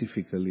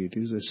scientifically it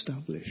is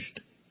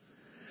established.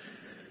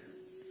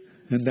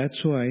 And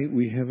that's why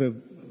we have a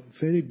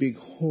very big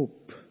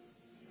hope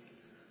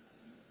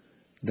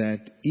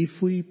that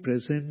if we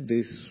present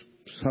this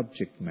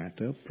subject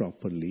matter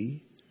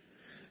properly,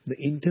 the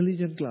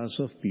intelligent class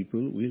of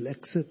people will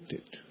accept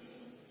it.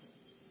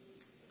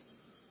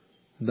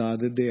 The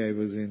other day I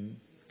was in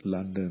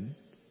London,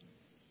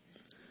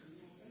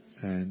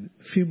 and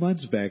a few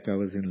months back I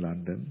was in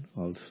London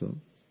also.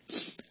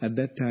 At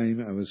that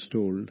time I was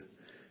told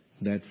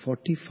that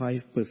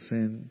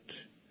 45%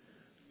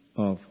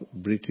 of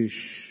British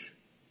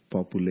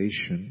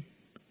population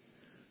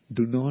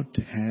do not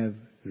have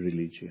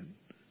religion.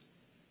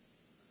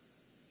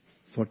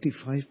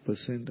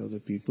 45% of the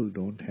people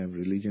don't have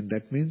religion.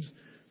 That means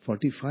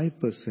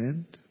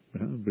 45%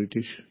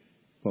 British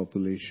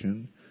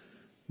population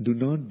do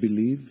not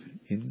believe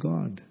in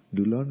God,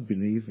 do not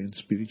believe in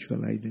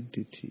spiritual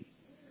identity.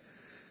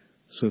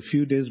 So a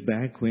few days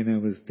back when I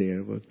was there,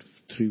 about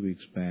 3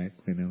 weeks back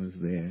when I was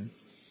there,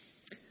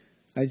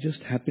 I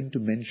just happened to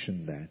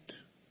mention that.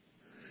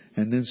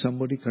 And then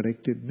somebody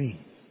corrected me.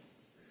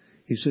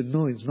 He said,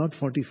 no, it's not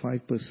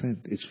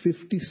 45%, it's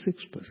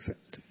 56%.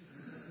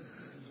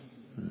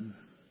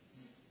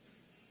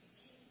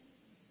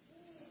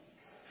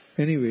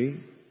 Anyway,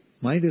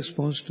 my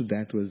response to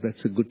that was,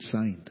 that's a good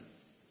sign.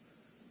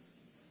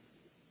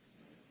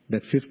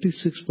 That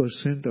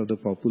 56% of the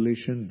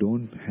population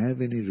don't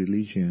have any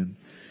religion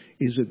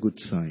is a good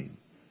sign.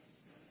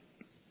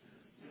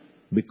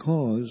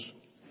 Because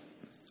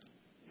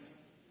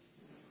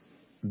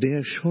they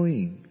are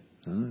showing,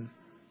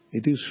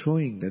 it is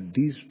showing that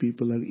these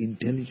people are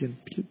intelligent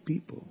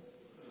people.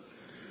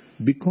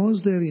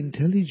 Because they are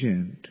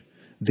intelligent,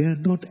 they are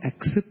not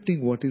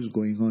accepting what is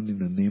going on in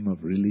the name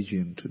of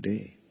religion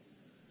today.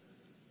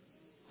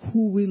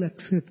 Who will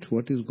accept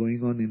what is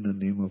going on in the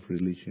name of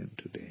religion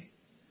today?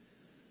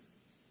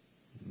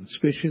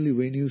 Especially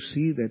when you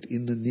see that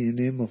in the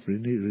name of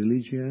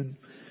religion,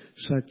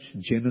 such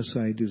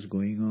genocide is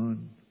going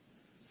on,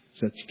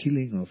 such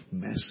killing of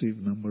massive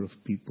number of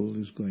people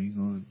is going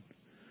on.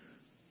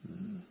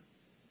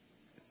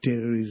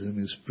 Terrorism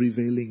is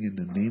prevailing in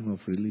the name of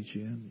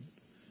religion.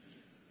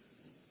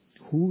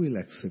 Who will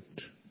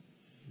accept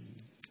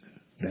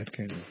that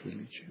kind of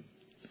religion?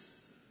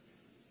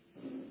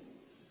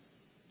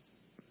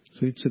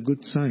 So it's a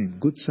good sign.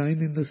 Good sign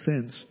in the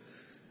sense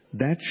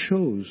that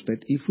shows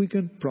that if we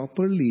can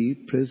properly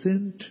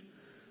present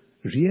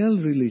real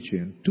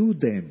religion to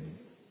them,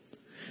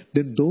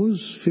 then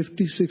those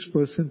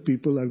 56%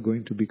 people are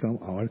going to become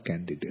our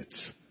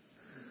candidates.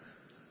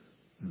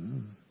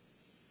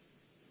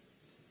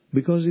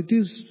 Because it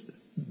is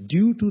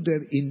due to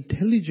their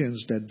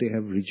intelligence that they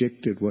have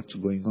rejected what's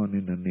going on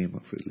in the name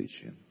of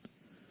religion.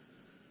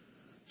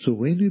 So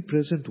when we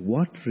present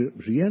what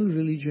real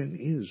religion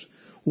is,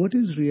 what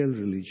is real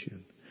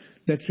religion?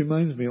 That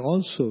reminds me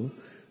also,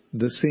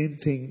 the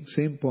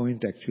same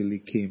point actually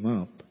came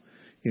up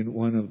in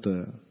one of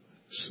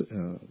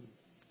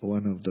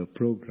the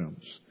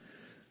programs.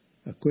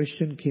 A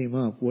question came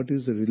up, what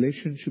is the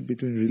relationship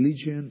between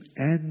religion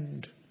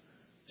and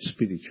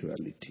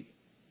spirituality?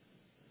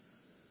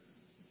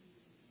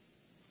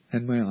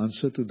 And my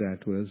answer to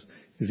that was,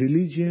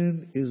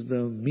 religion is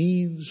the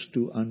means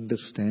to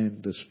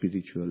understand the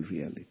spiritual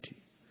reality.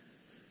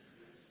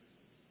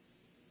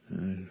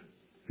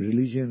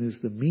 Religion is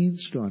the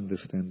means to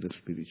understand the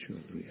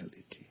spiritual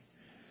reality.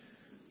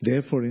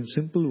 Therefore, in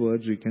simple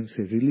words, we can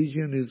say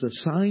religion is the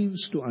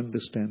science to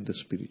understand the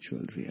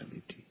spiritual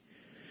reality.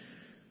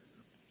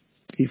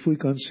 If we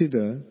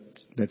consider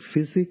that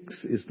physics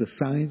is the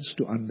science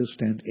to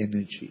understand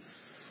energy,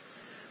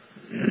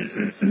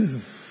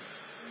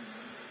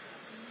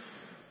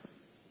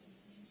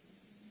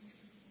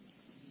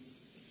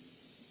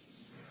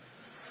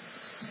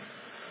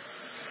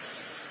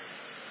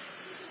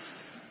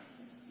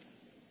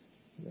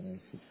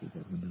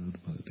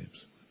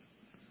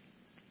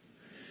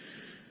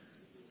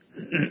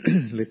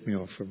 let me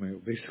offer my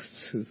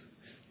obeisances.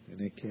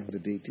 When I came, the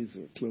deities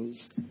were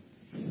closed.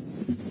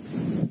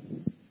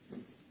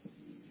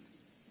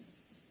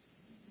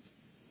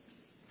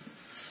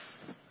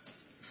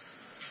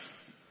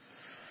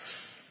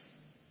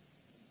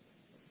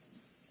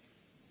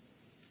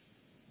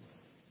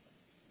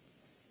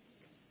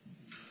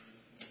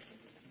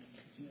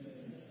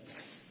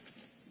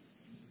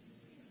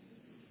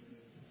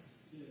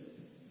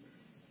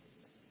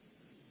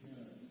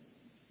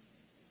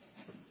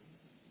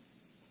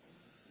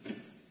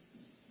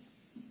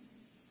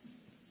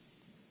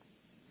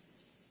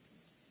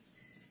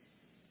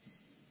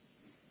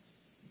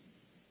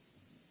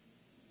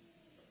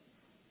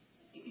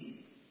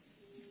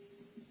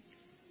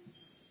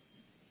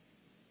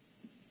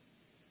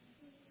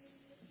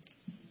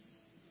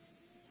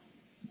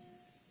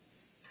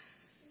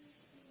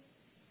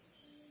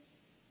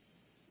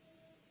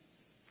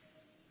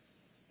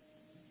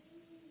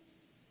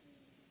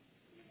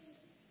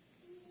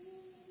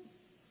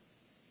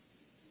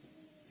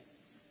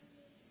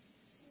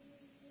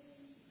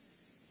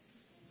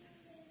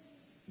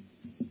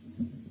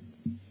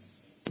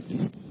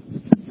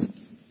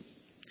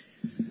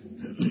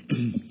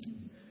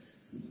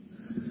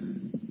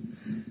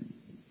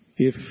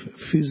 If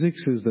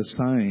physics is the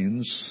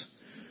science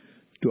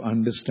to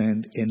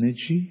understand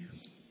energy,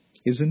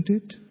 isn't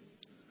it?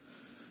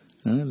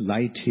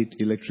 Light, heat,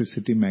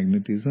 electricity,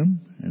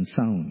 magnetism, and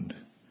sound.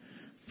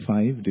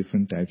 5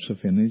 different types of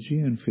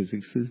energy, and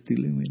physics is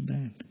dealing with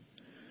that.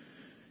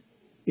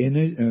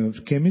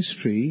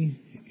 Chemistry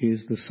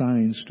is the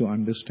science to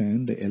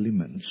understand the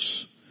elements.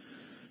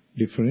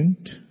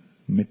 Different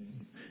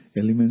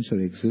elements are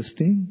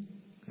existing,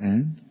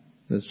 and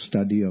the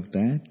study of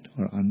that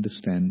or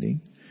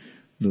understanding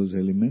those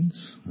elements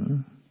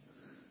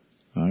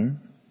are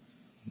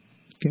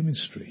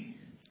chemistry.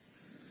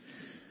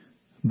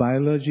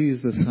 Biology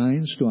is the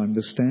science to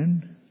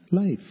understand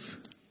life.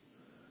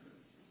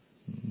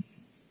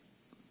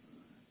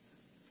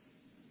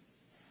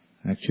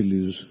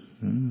 Actually,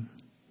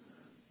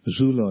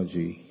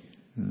 zoology.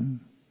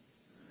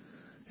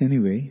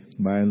 Anyway,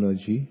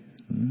 biology.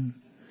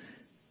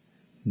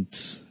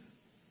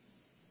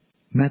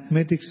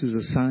 Mathematics is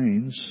a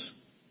science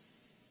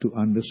to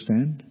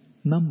understand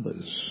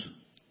numbers.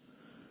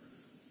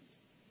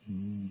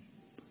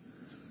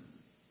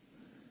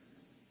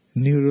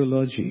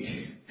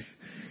 Neurology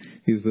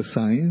is the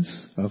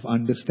science of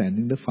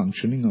understanding the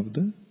functioning of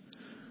the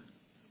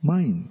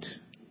mind,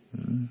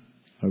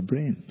 our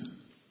brain.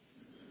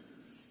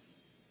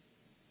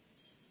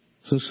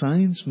 So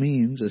science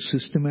means a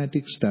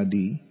systematic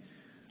study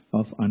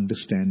of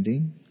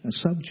understanding a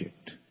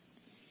subject.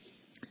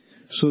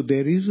 So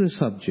there is a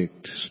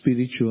subject,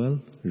 spiritual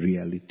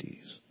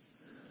realities.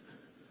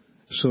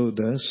 So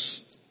thus,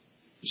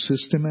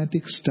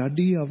 systematic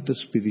study of the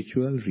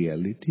spiritual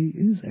reality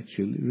is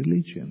actually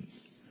religion.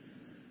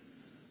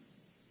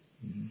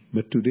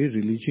 But today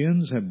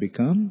religions have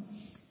become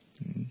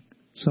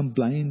some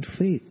blind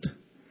faith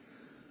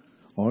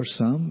or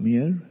some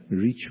mere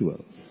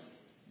ritual.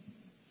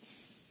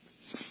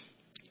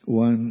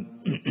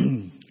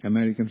 One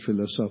American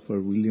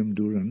philosopher, William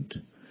Durant,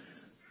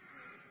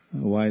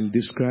 while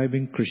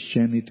describing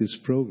Christianity's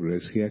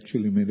progress, he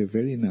actually made a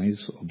very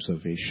nice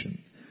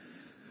observation,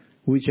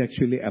 which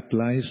actually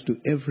applies to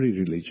every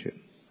religion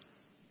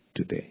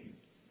today.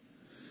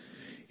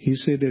 He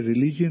said a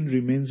religion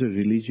remains a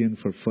religion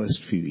for first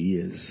few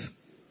years.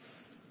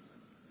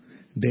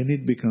 Then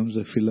it becomes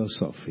a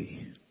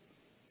philosophy.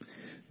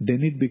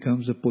 Then it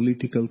becomes a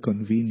political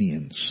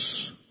convenience.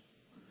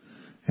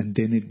 And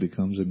then it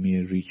becomes a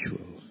mere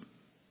ritual.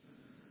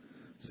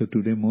 So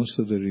today most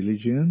of the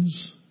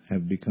religions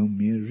have become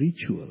mere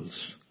rituals.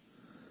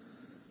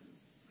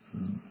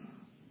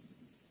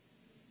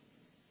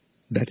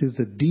 That is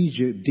the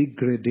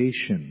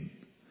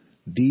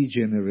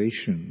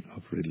degeneration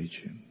of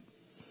religion,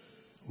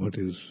 what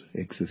is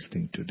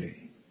existing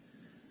today.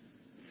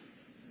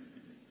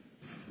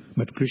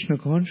 But Krishna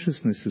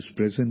consciousness is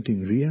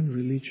presenting real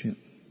religion,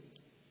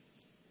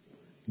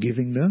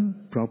 giving the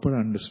proper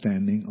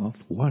understanding of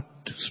what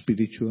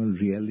spiritual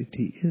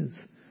reality is.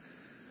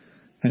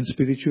 And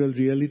spiritual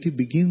reality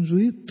begins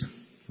with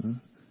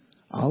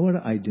our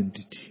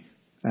identity,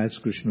 as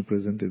Krishna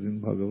presented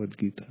in Bhagavad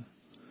Gita.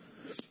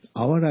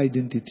 Our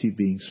identity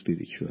being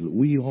spiritual.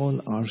 We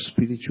all are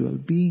spiritual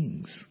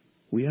beings.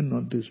 We are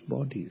not these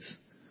bodies.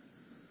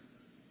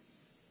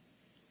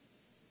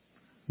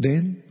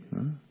 Then,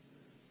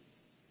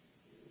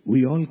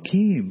 we all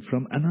came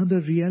from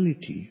another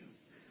reality.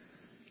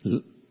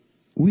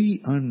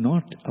 We are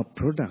not a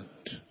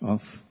product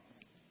of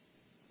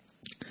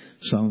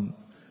some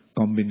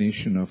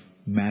combination of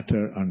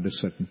matter under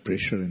certain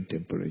pressure and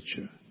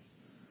temperature.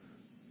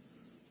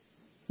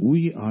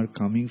 We are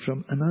coming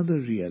from another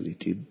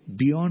reality.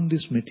 Beyond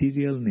this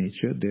material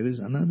nature, there is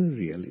another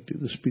reality,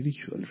 the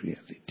spiritual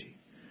reality.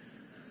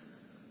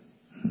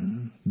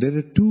 There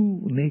are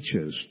two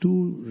natures,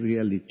 two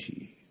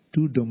reality,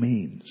 two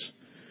domains,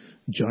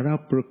 Jara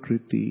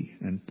Prakriti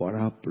and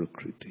Para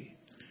Prakriti.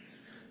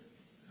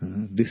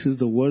 This is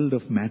the world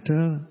of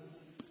matter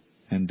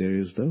and there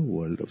is the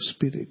world of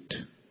spirit,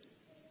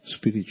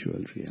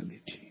 spiritual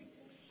reality.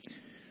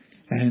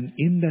 And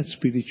in that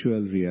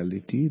spiritual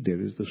reality,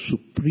 there is the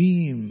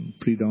supreme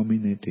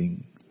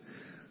predominating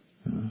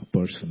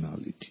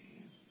personality.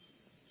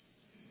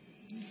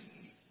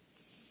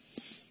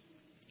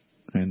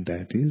 And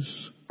that is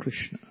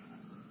Krishna.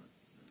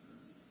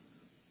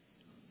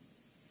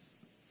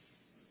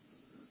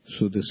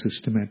 So the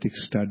systematic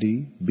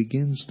study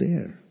begins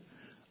there.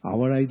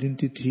 Our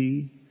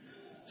identity,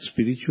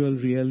 spiritual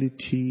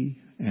reality,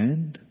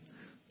 and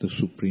the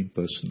Supreme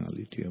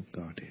Personality of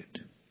Godhead.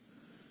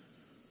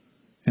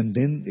 And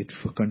then it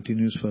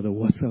continues further,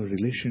 what's our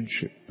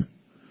relationship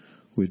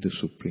with the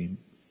Supreme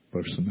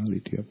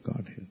Personality of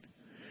Godhead?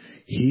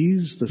 He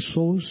is the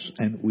source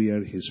and we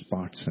are His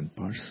parts and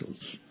parcels.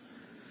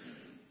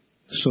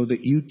 So the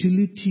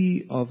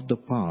utility of the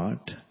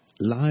part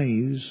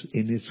lies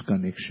in its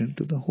connection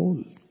to the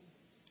whole.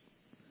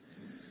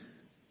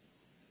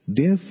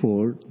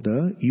 Therefore,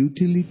 the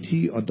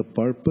utility or the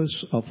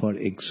purpose of our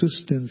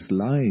existence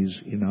lies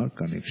in our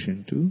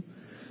connection to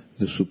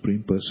the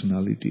Supreme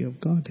Personality of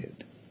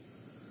Godhead.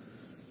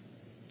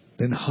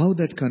 Then how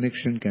that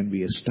connection can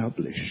be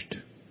established?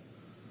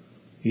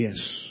 Yes,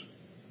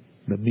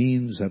 the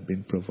means have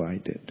been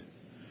provided.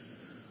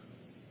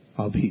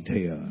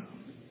 Abhidheya,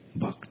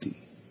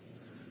 Bhakti.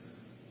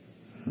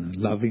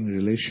 Loving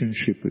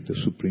relationship with the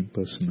Supreme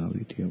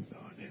Personality of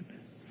Godhead.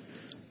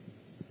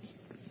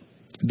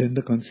 Then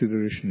the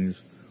consideration is,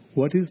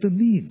 what is the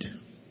need?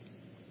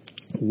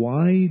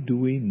 Why do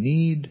we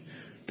need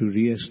to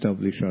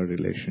re-establish our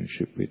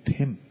relationship with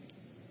Him?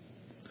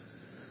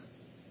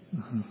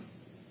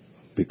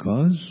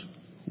 Because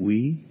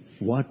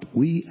what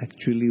we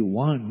actually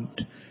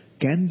want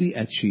can be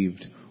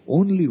achieved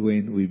only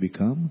when we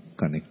become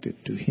connected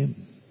to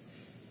Him.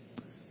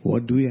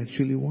 What do we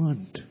actually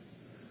want?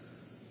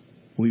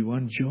 We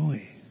want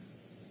joy.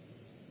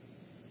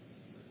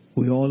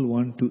 We all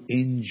want to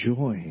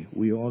enjoy.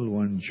 We all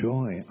want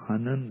joy,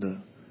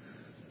 ananda.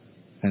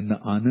 And the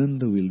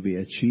ananda will be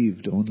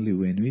achieved only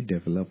when we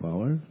develop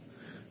our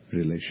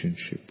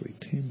relationship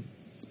with Him.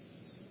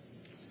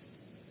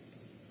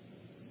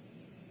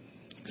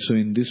 So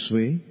in this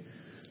way,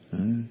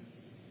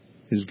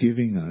 is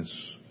giving us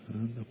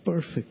the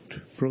perfect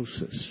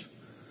process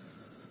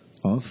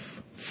of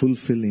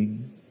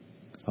fulfilling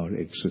our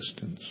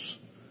existence,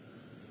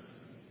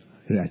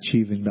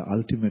 achieving the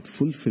ultimate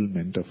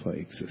fulfillment of our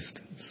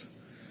existence.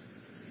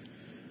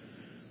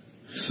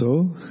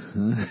 So,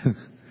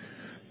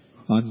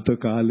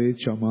 antakale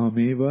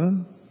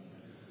chamameva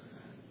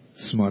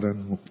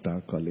smaran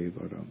mukta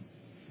kalevaram.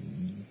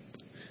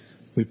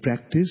 We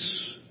practice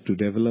to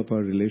develop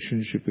our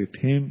relationship with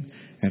Him,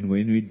 and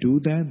when we do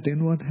that,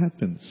 then what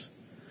happens?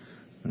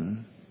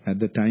 At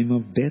the time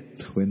of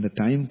death, when the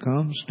time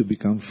comes to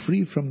become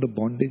free from the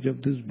bondage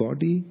of this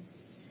body,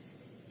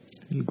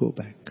 we'll go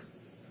back.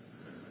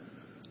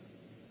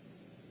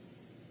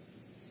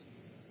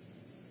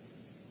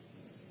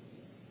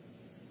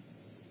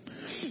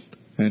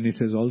 And it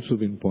has also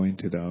been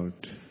pointed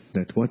out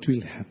that what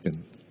will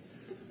happen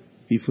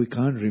if we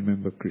can't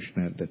remember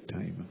Krishna at that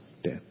time of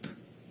death?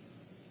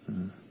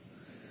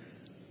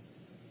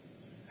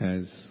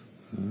 As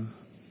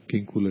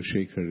King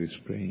Kulashekar is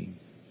praying,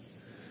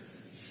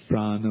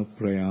 Prana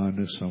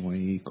prayana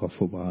samayi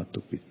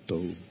kafabatu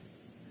pitto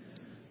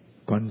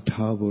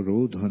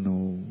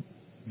kantavarodhano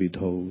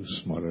vidho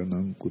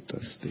smaranam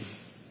kutaste.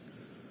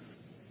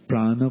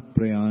 Prana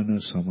prayana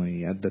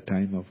samayi, at the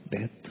time of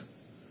death,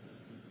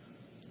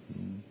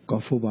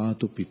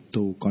 kafabatu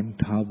pitto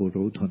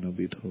kantavarodhana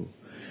vidho.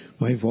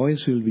 My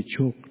voice will be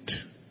choked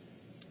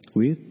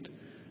with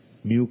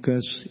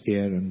mucus,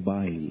 air and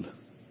bile.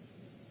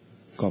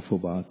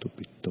 Kafabatu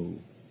pitto.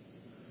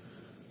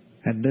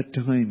 At that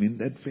time, in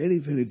that very,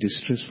 very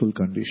distressful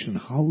condition,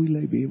 how will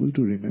I be able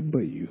to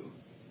remember you?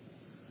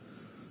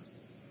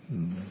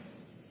 And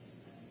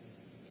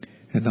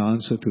the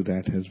answer to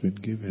that has been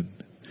given.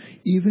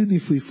 Even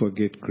if we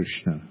forget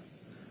Krishna,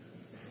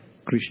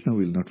 Krishna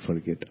will not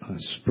forget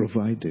us,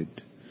 provided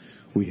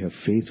we have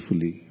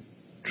faithfully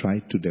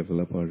tried to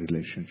develop our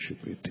relationship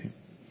with Him.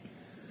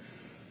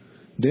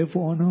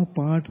 Therefore, on our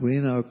part,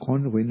 when we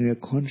are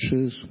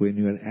conscious, when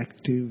we are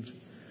active,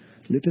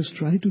 let us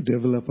try to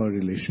develop our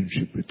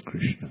relationship with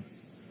Krishna.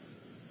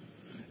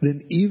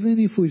 Then even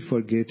if we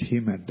forget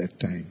Him at that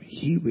time,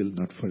 He will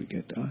not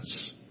forget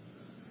us.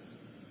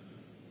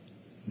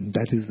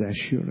 That is the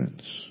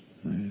assurance.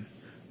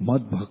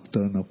 Mad bhakta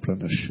na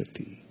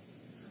pranashyati.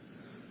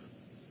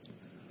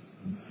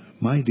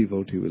 My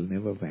devotee will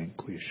never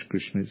vanquish.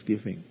 Krishna is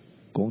giving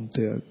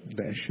Kaunteya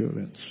the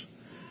assurance.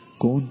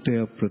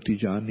 Kaunteya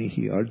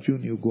pratijanihi.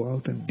 Arjun, you go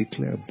out and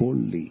declare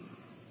boldly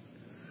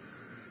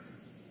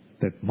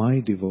that my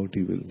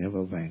devotee will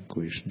never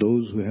vanquish.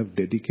 Those who have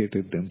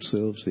dedicated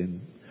themselves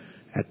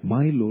at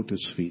my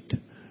lotus feet,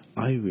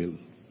 I will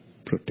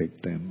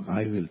protect them.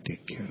 I will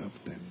take care of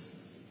them.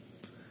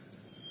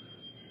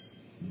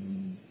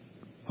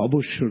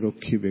 Abhashya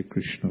rakhibe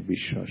Krishna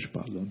vishwas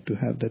palon. To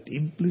have that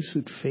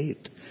implicit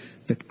faith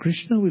that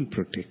Krishna will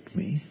protect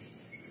me.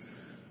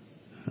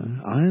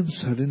 I am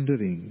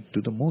surrendering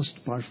to the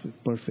most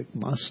perfect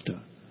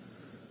Master.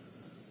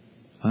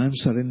 I am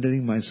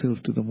surrendering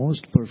myself to the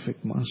most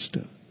perfect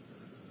Master.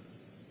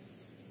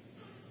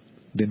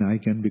 Then I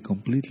can be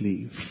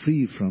completely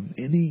free from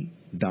any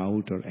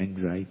doubt or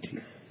anxiety.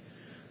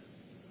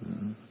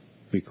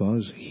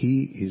 Because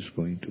He is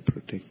going to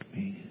protect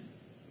me.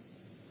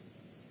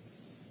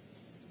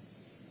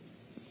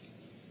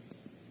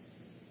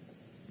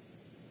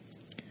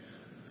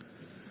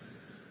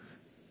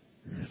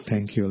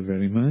 Thank you all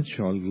very much.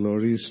 All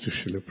glories to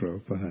Srila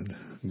Prabhupada.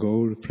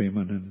 Gaur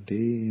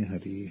Premanande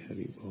Hari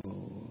Hari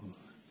Bol.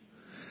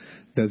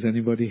 Does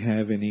anybody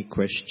have any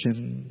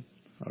question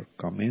or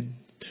comment?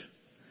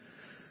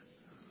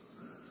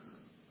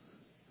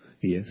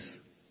 Yes.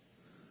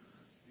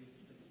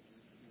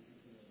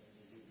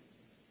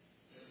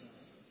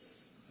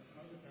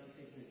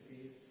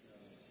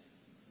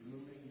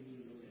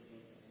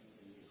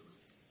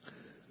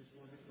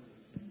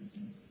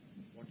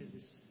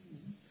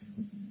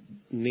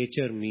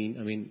 Nature mean,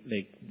 I mean,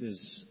 like this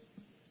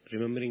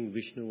remembering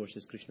Vishnu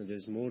versus Krishna,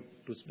 there's more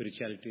to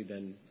spirituality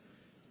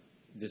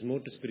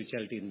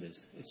in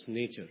this. It's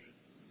nature.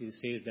 He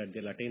says that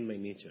they'll attain my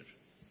nature.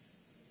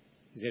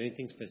 Is there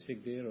anything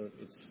specific there, or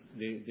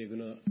they're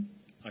gonna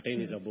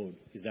attain his abode?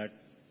 Is that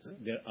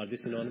are they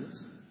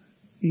synonymous?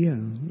 Yeah,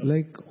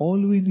 like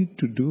all we need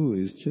to do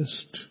is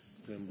just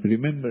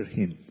remember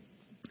Him.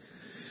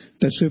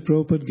 That's why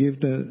Prabhupada gave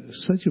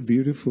such a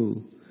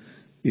beautiful,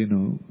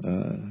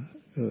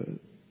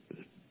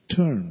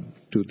 term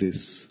to this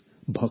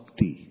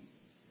Bhakti.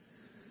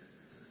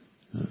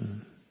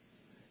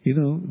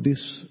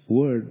 This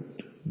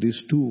word,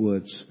 these two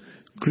words,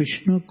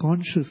 Krishna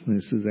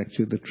consciousness is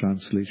actually the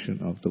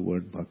translation of the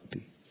word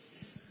bhakti.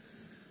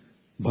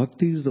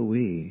 Bhakti is the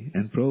way,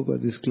 and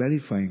Prabhupada is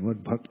clarifying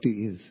what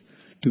bhakti is.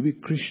 To be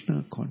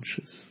Krishna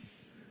conscious.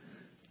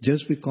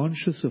 Just be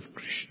conscious of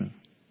Krishna,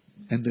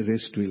 and the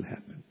rest will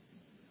happen.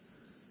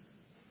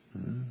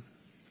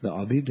 The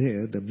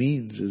abhidheya, the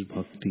means is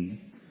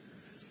bhakti.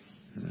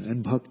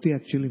 And bhakti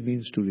actually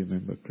means to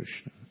remember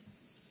Krishna.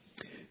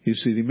 You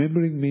see,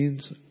 remembering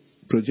means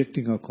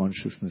projecting our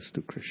consciousness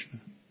to Krishna.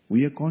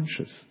 We are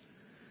conscious.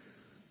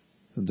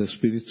 The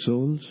spirit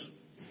souls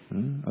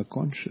are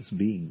conscious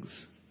beings.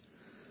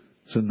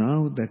 So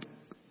now that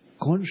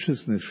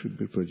consciousness should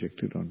be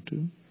projected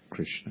onto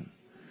Krishna.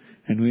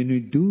 And when we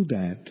do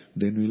that,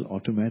 then we'll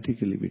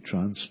automatically be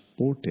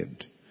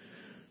transported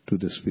to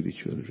the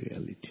spiritual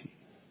reality.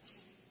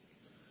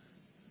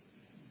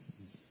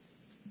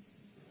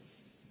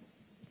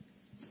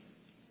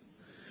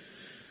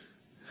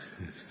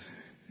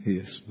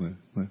 Yes,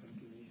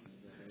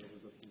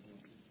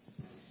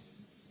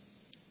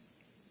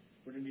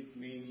 Wouldn't it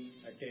mean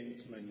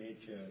attains my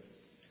nature?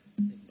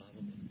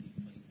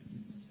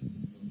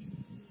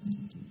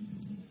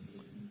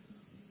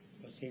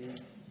 Saying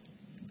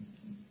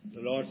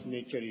the Lord's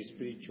nature is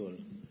spiritual.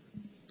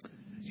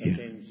 So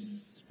attains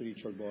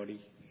spiritual body.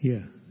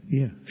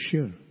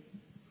 Sure.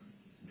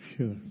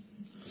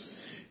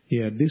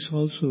 Yeah, this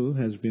also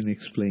has been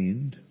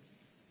explained.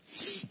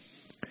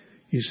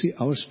 You see,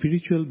 our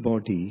spiritual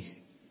body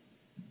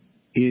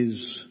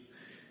is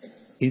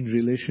in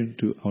relation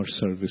to our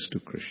service to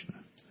Krishna.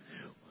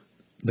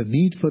 The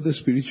need for the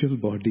spiritual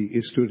body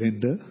is to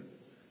render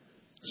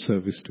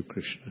service to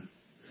Krishna.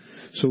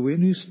 So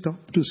when we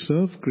stop to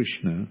serve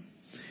Krishna,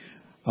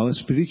 our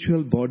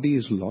spiritual body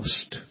is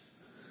lost.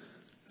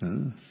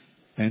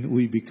 And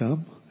we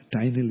become a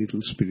tiny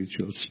little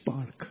spiritual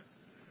spark.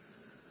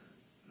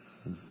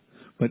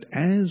 But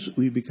as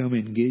we become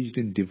engaged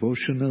in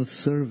devotional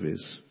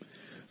service,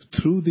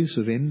 through this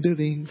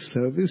rendering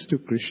service to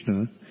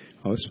Krishna,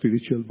 our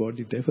spiritual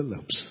body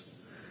develops.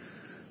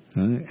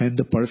 And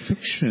the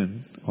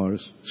perfection or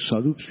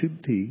Sarup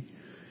Siddhi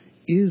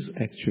is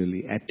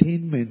actually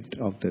attainment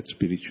of that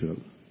spiritual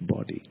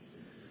body.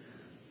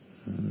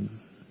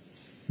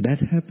 That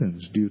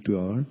happens due to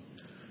our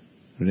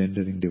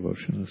rendering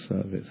devotional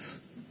service.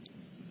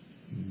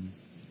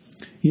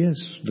 Yes,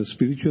 the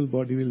spiritual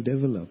body will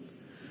develop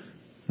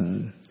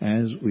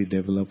as we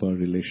develop our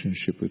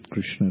relationship with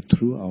Krishna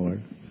through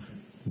our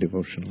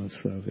devotional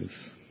service.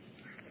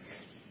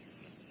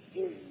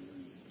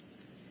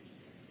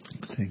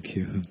 Thank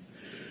you.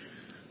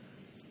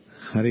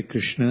 Hare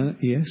Krishna,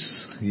 yes.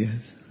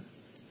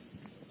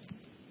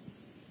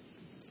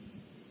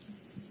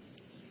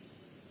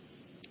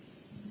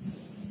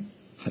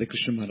 Hare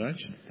Krishna Maharaj,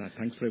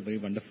 thanks for a very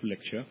wonderful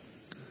lecture.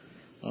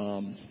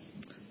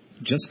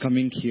 Just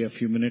coming here a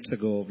few minutes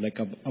ago,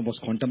 I was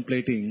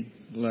contemplating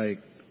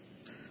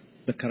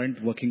the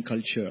current working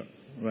culture,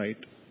 right?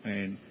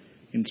 And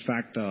in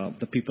fact,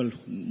 the people,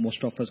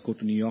 most of us go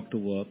to New York to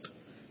work.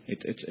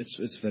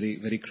 It's very,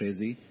 very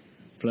crazy.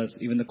 Plus,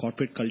 even the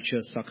corporate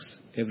culture sucks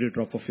every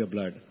drop of your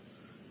blood.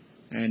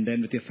 And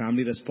then with your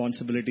family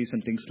responsibilities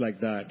and things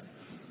like that,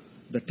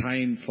 the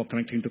time for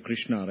connecting to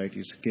Krishna, right?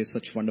 You gave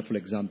such wonderful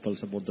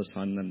examples about the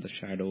sun and the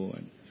shadow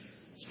and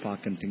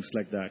spark and things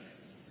like that.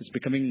 It's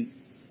becoming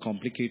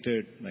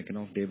complicated,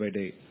 day by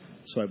day.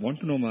 So I want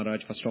to know,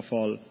 Maharaj, first of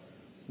all,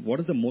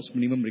 what are the most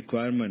minimum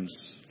requirements?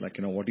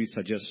 What do you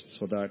suggest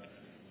so that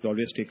you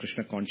always stay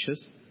Krishna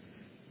conscious?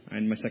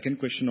 And my second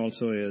question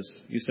also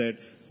is, you said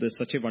there's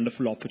such a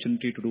wonderful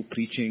opportunity to do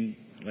preaching,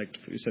 like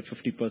you said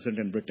 50%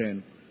 in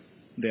Britain,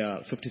 they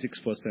are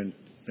 56%,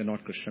 they're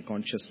not Krishna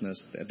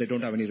consciousness, they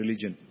don't have any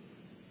religion.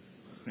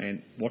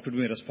 And what would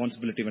be my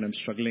responsibility when I'm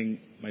struggling,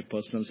 my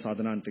personal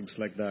sadhana and things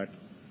like that,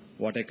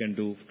 what I can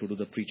do to do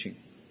the preaching?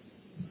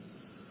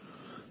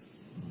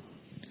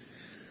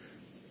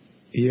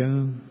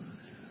 Yeah,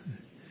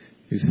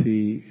 you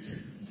see,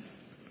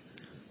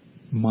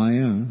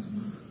 Maya,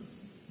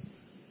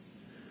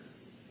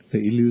 the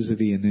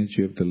illusory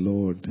energy of the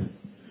Lord,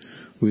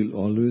 will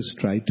always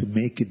try to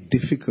make it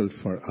difficult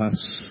for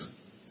us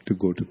to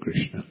go to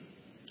Krishna.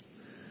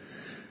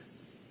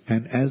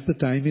 And as the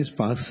time is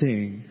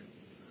passing,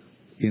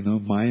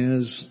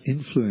 Maya's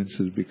influence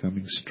is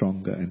becoming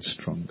stronger and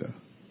stronger.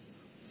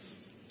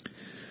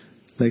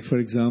 Like, for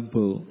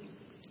example,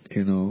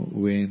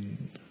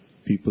 when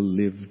people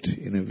lived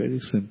in a very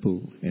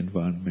simple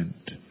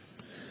environment,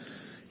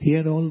 he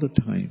had all the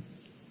time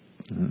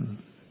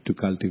to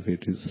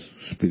cultivate his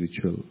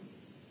spiritual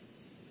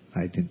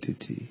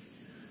identity.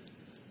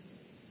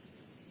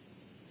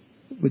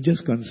 But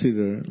just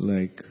consider,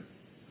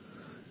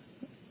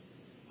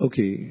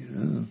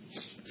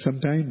 some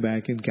time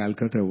back in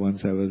Calcutta,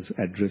 once I was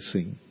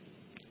addressing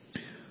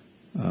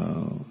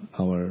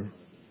our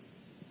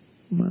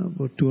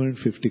about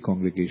 250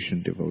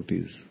 congregation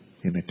devotees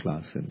in a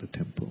class in the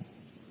temple.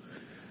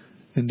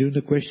 And during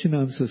the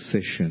question-answer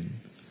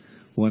session,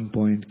 one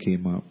point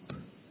came up.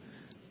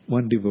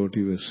 One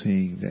devotee was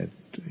saying that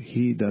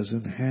he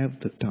doesn't have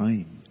the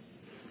time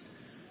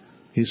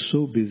He's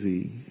so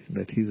busy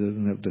that he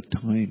doesn't have the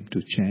time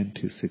to chant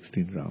his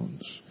 16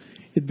 rounds.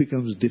 It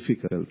becomes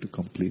difficult to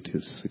complete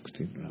his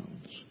 16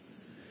 rounds.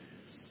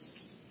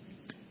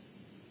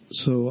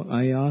 So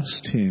I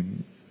asked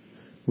him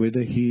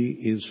whether he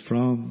is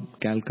from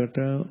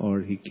Calcutta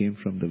or he came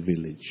from the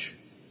village.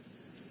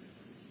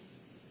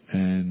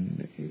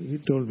 And he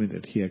told me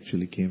that he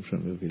actually came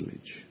from a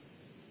village.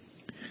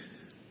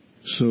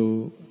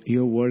 So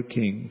you're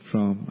working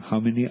from how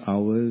many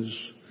hours?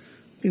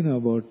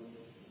 About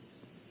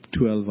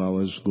 12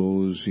 hours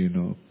goes,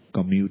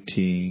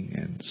 commuting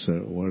and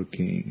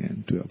working,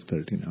 and 12,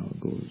 13 hours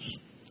goes.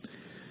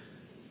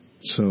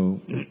 So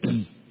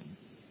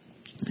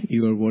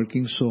you are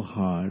working so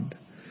hard.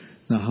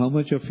 Now how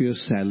much of your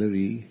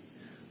salary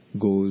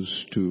goes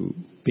to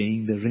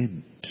paying the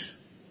rent?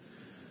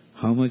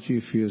 How much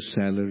of your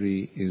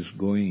salary is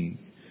going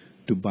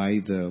to buy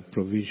the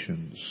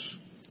provisions?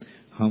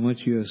 How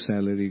much of your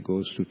salary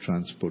goes to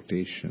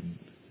transportation?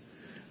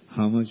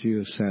 How much of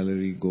your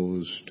salary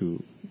goes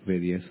to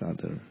various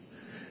other?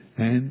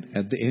 And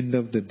at the end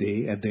of the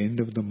day, at the end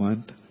of the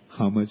month,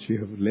 how much you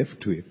have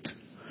left with?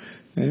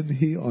 And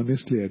he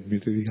honestly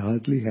admitted he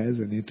hardly has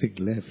anything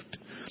left.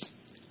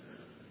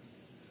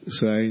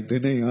 So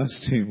then I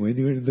asked him, when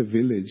you were in the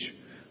village,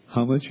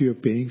 how much you are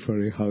paying for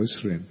a house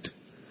rent?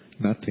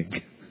 Nothing.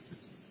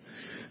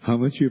 How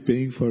much you are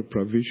paying for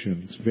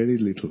provisions? Very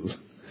little.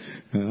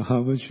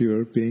 How much you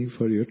are paying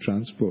for your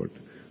transport?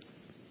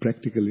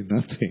 Practically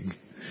nothing.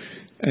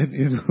 And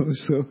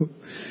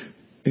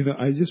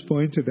I just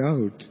pointed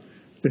out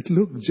that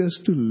look,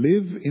 just to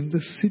live in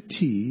the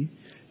city,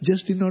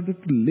 just in order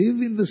to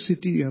live in the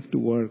city, you have to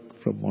work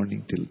from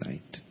morning till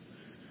night.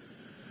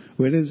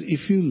 Whereas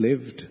if you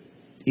lived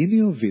in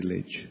your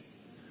village,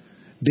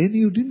 then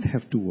you didn't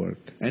have to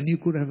work, and you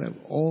could have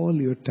all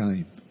your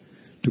time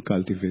to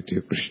cultivate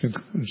your Krishna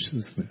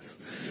consciousness.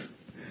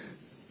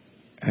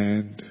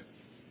 And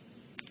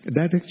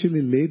that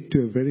actually led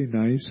to a very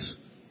nice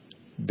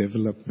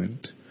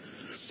development.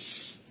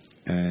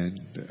 And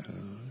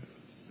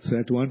so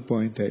at one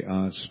point I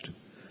asked,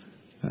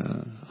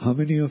 how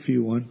many of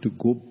you want to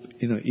go,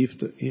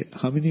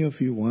 how many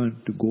of you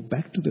want to go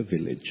back to the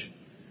village?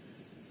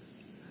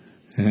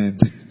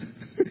 And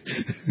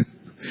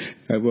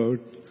about,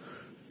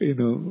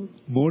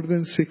 more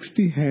than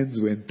 60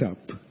 hands went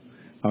up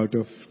out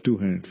of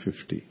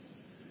 250.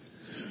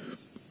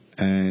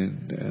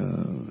 And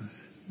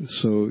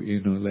so,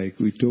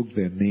 we took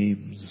their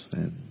names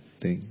and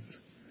things.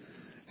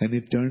 And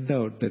it turned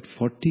out that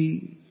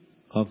 40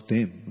 of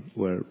them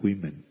were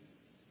women.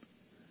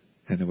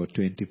 And about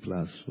 20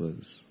 plus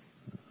was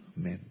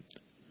men.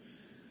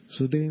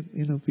 So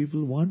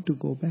people want to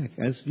go back.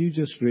 As you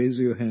just raise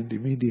your hand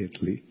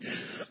immediately.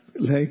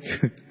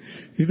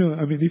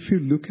 If you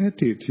look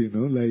at it,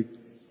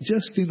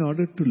 just in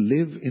order to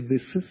live in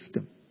this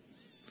system,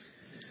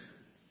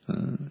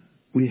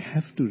 we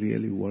have to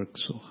really work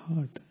so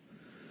hard.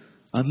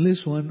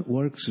 Unless one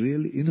works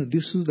really,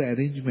 this is the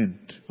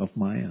arrangement of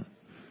Maya.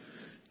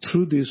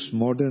 Through this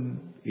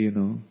modern,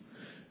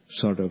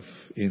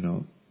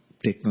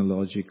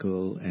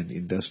 technological and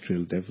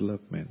industrial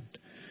development,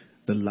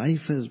 the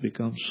life has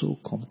become so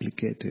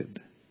complicated.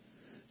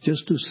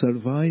 Just to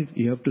survive,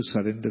 you have to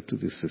surrender to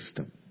the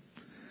system.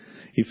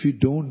 If you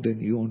don't, then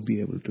you won't be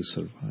able to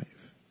survive.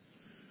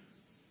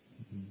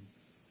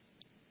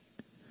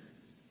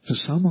 So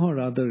somehow or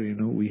other,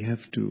 we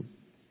have to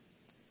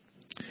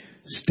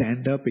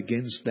stand up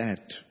against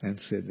that and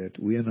say that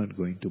we are not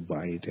going to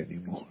buy it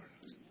anymore.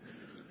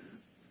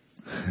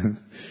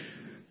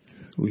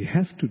 We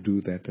have to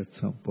do that at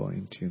some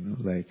point,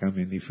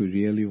 if we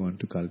really want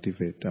to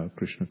cultivate our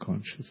Krishna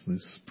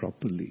consciousness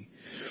properly.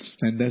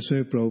 And that's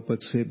why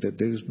Prabhupada said that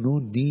there is no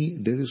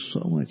need, there is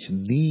so much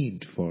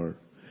need for,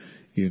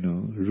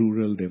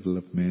 rural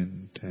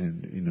development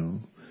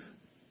and,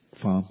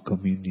 farm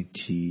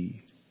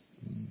community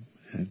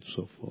and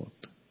so forth.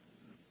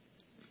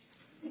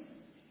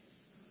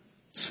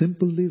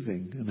 Simple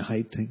living and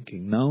high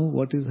thinking. Now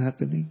what is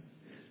happening?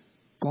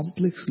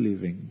 Complex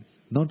living.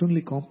 Not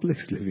only complex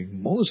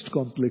living, most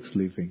complex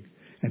living,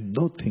 and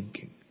no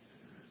thinking.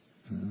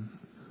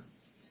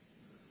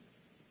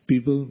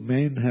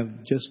 Men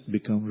have just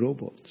become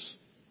robots.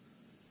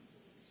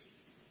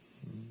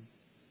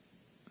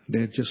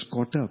 They're just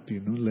caught up, I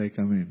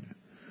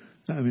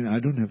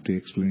don't have to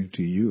explain it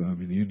to you.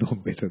 You know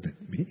better than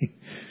me.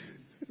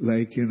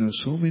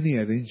 So many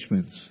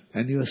arrangements,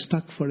 and you are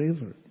stuck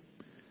forever.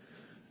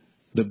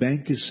 The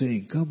bank is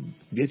saying, come,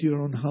 get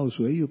your own house.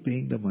 Where are you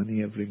paying the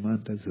money every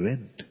month as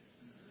rent?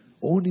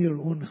 Own your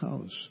own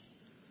house.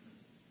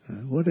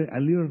 What an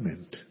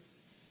allurement.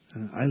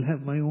 I'll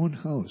have my own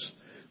house.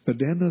 But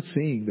they're not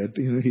saying that,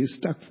 he's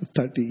stuck for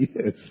 30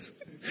 years.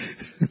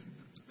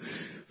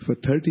 For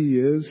 30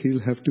 years, he'll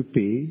have to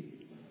pay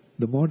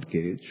the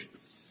mortgage.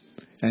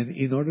 And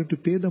in order to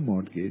pay the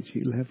mortgage,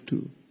 he'll have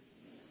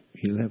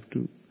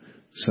to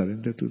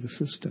surrender to the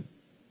system.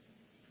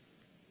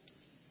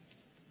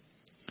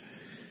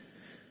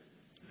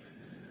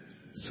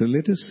 So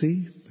let us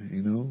see,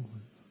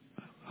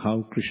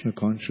 how Krishna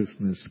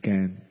consciousness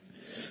can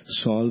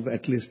solve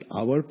at least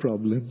our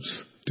problems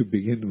to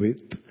begin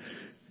with,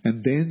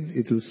 and then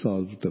it will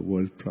solve the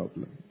world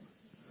problem.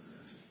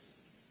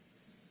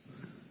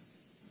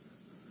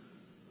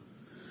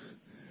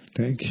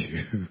 Thank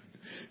you.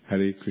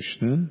 Hare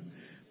Krishna.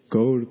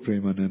 Gaur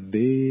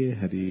Premanande.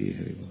 Hare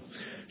Hare.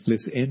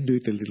 Let's end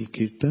with a little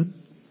kirtan.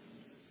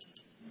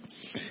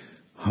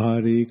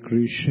 Hare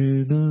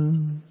Krishna.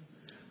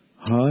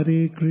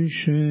 Hare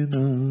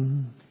Krishna.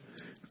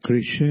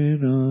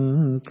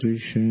 Krishna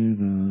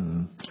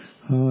Krishna.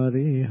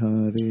 Hare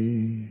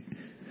Hare.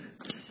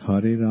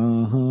 Hare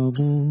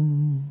Rama.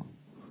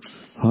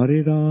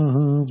 Hare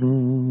Rama.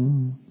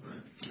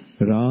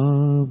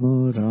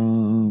 Rama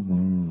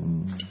Rama.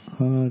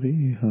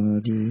 Hare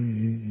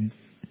Hare.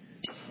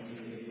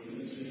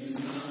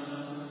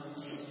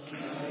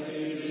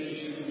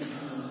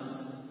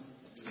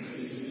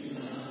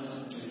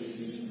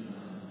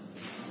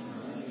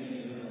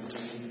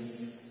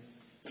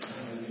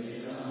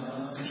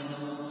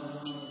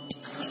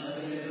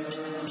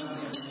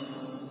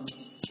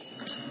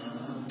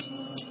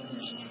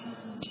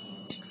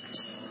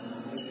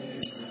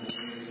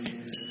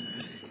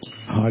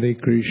 Hare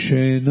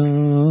Krishna,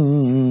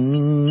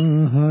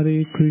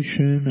 Hare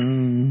Krishna,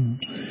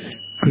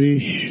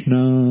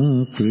 Krishna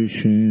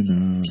Krishna,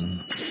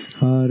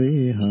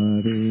 Hare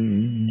Hare,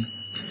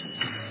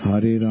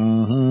 Hare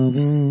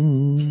Rama,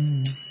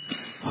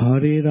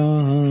 Hare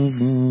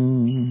Rama,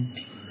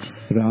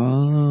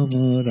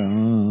 Rama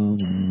Rama,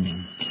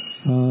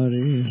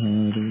 Hare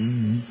Hare.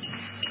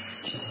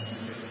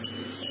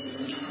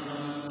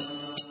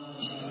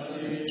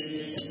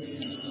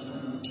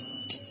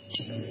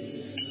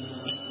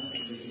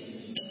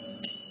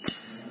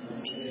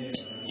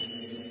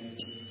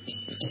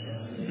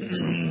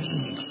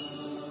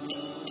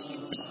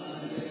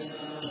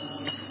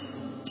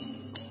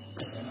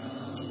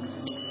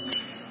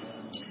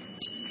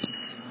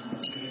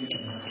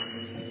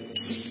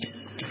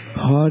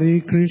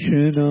 Hare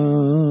Krishna,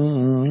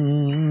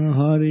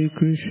 Hare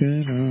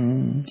Krishna,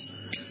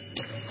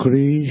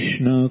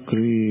 Krishna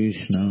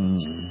Krishna,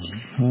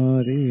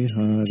 Hare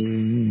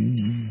Hare,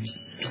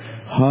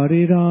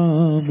 Hare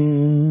Rama,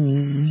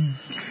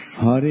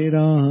 Hare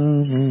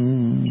Rama,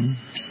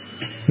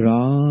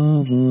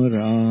 Rama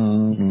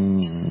Rama,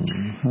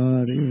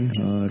 Hare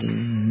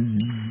Hare.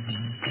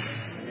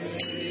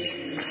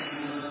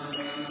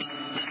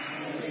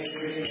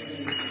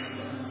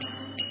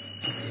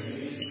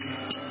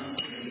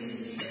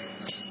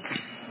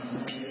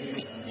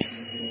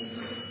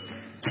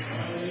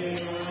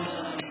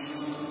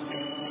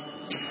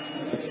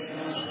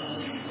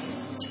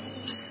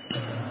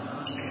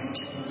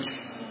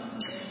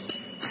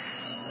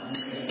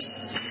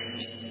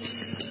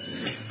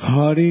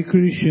 Hare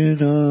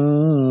Krishna,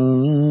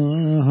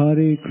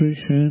 Hare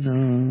Krishna,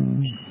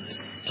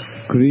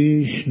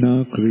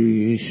 Krishna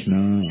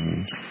Krishna,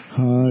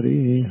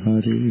 Hare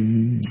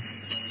Hare,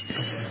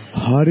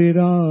 Hare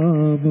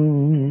Rama,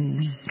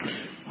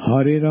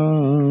 Hare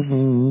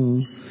Rama,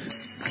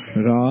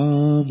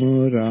 Rama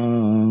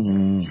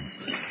Rama,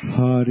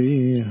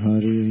 Hare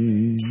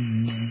Hare.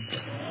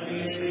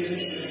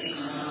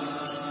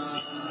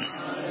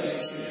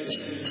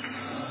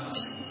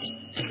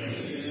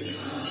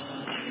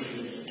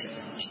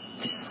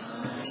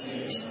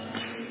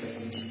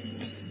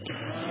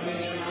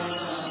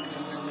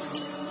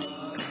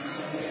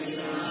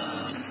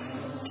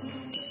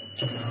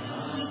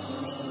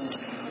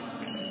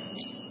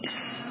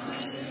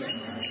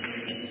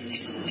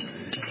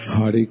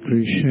 Hare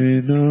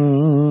Krishna,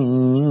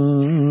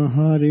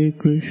 Hare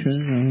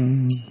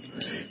Krishna,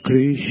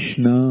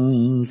 Krishna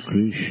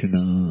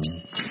Krishna,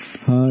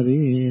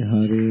 Hare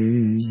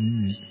Hare,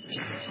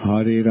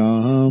 Hare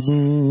Rama,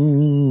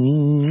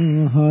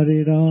 Hare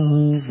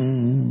Rama,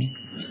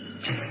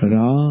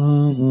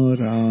 Rama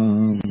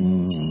Rama,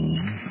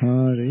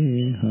 Hare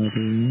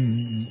Hare.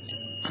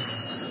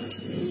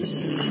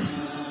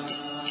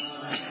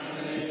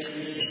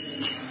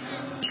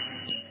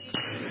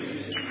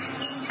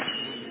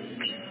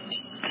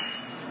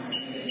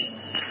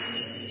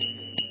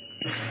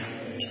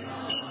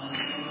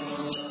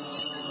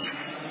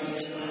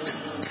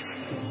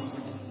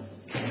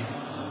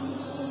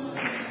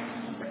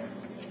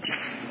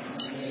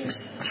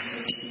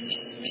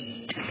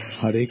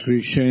 Hare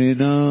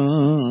Krishna,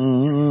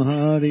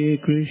 Hare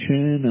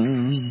Krishna,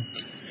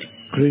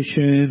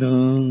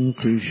 Krishna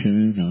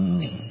Krishna,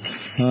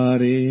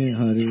 Hare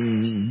Hare,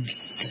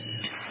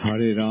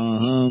 Hare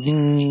Rama,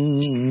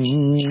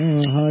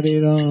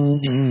 Hare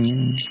Rama,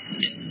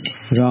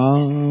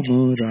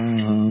 Rama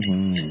Rama,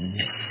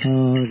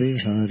 Hare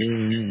Hare.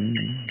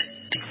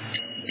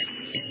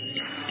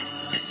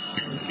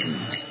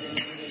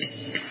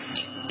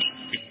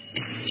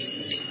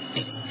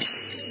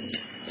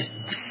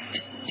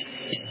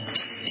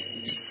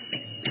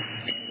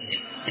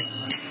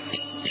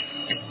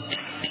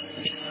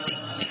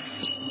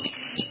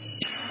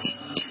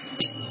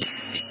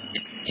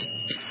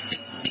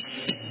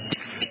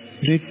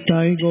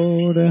 Nittai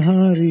Gaur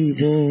Hari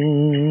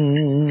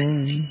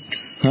Bol,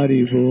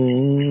 Hari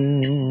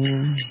Bol.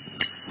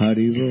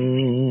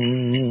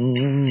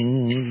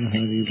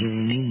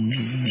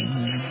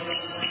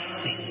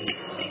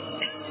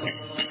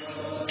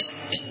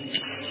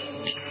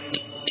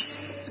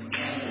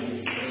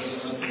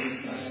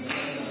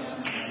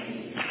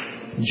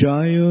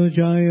 Jayo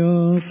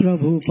Jayo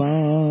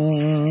Prabhupada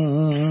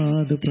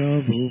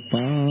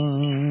Prabhupada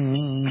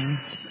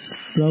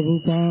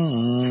Prabhupada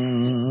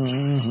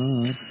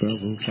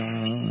Prabhupada.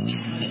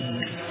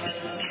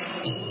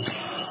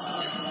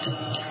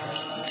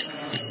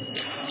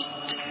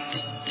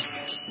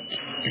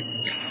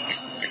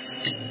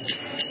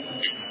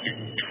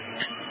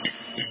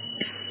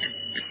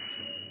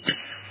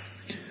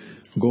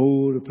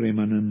 Gaur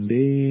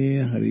Premanande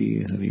Hari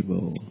Hari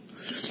Bol.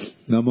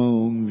 Namo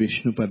Om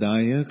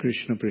Vishnupadaya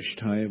Krishna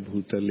Pristhaya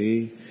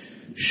Bhutale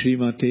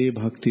Srimate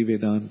Bhakti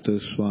Vedanta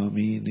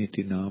Swami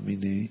Niti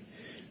Namine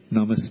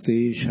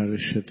Namaste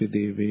Saraswati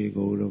Deve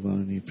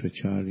Gauravani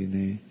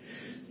Pracharine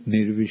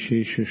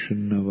Nirvishesha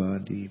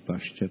Shunnavadi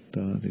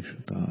Paschata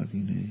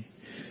Deshatarine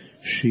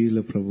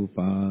Srila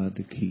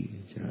Prabhupada Ki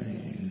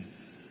Jai.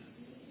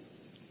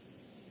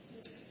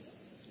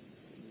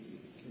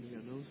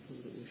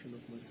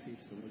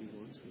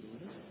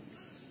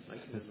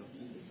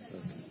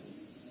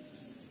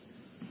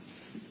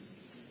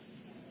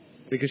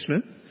 Hare Krishna.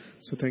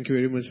 So thank you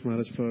very much,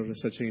 Maharaj, for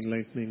such an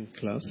enlightening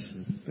class.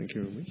 Thank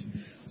you very much.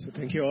 So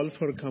thank you all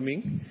for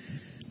coming.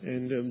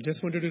 And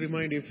just wanted to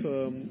remind, if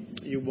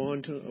you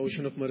want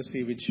Ocean of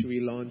Mercy, which we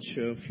launched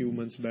a few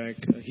months back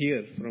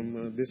here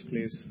from this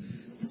place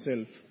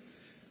itself.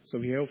 So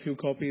we have a few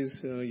copies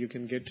you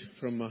can get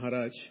from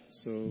Maharaj.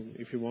 So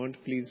if you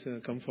want, please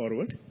come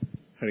forward.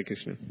 Hare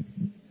Krishna.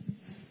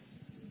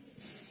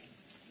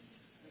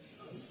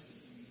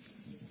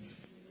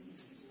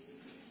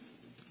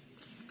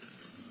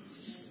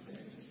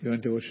 You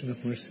want the Ocean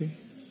of Mercy?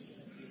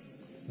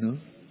 No?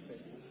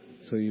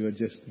 So you are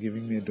just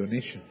giving me a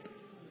donation.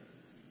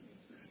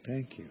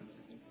 Thank you.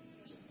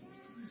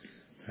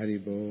 Hari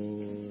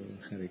Bol,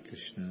 Hare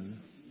Krishna.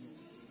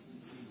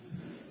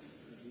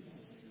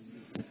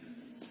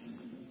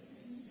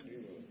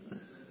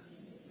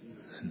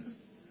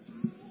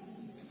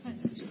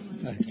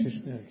 Hare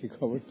Krishna, কি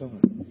খবর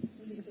তোমার?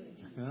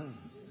 হ্যাঁ,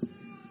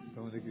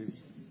 তোমাদের কি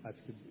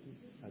আজকে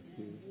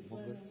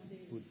মঙ্গল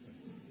বুধবার?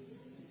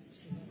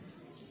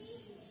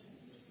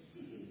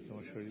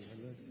 তোমার শরীর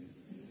ভালো আছে?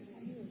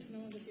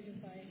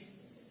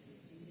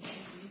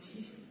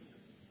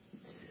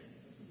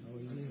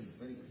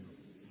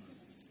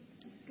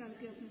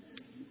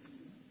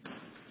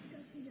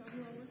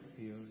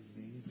 Your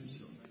name is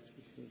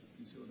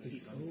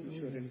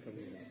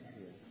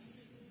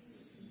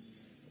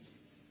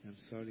I'm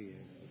sorry,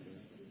 I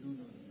forgot.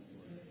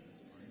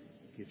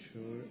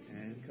 Kishore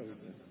and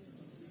Kavita.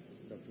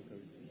 Dr.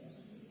 Kavita.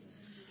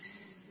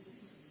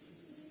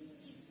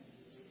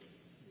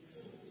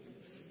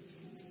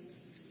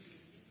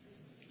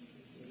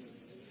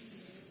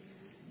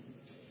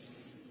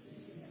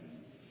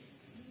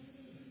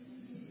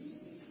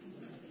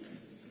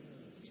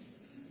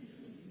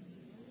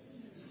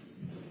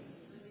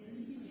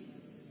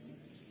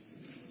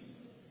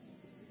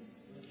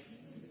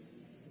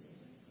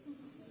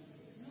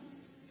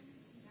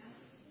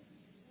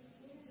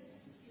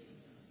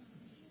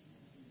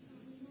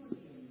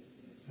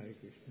 Hare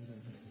Krishna.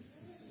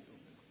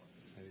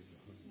 Hare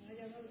Bol.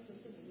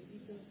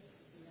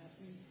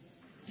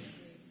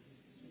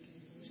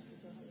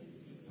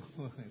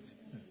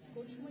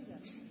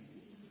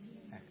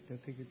 একটা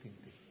থেকে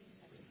তিনটে।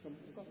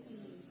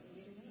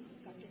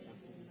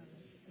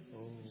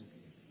 ও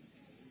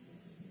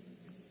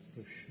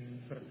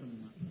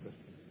প্রসন্ন।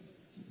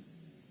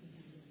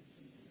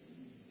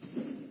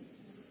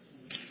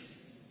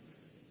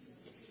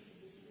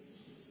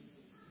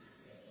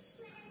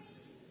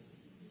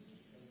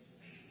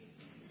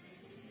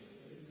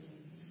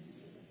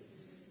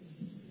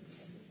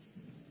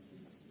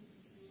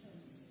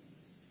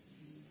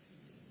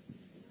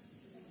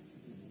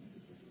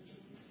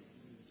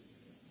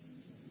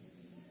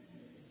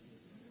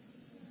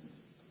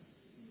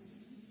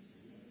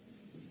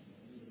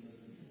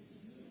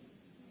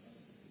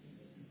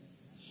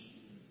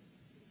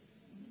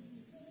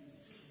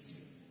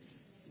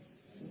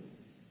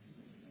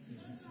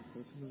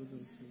 Person was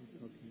also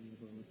talking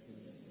about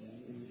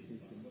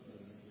initiation for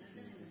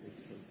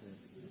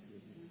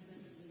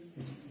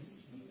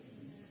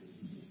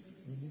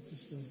We need to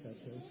show that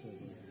also.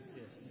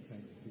 Yes.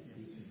 Scientific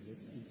teaching.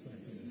 Let's do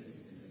something.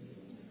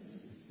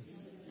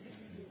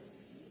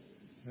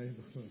 Hare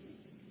Bol.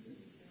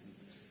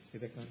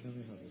 এটা কার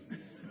নামে হবে?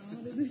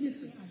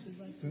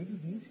 তুমি তো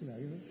নিয়েছিলে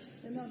আগে।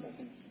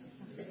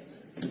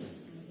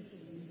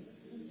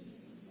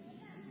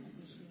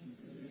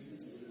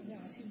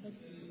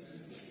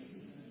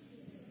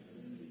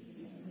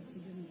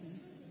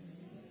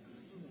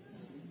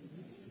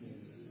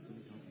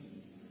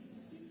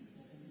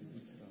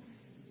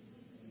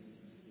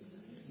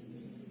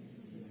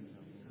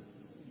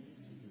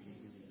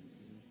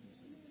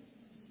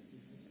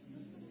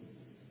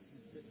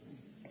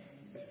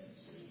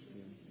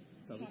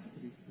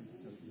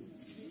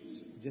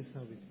 Just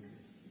how it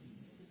is.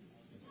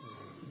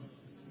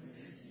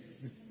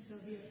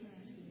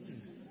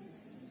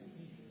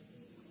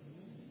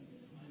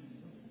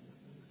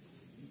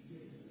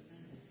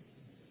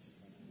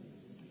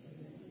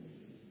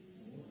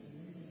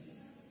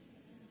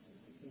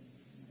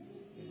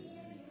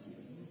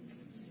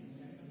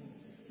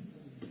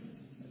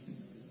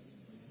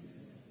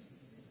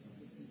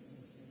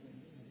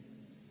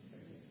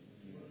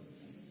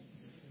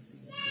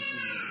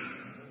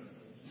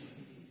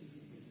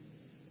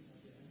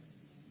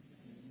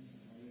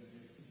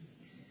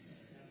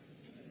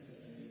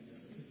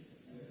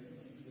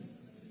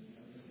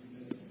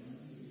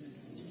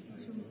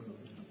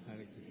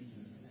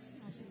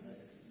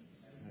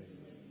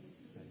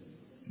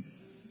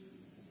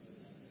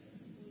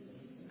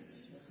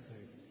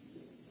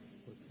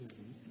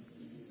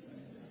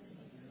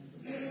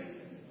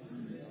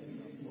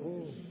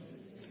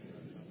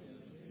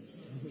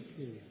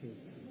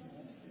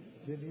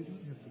 Then you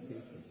don't have to take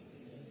it.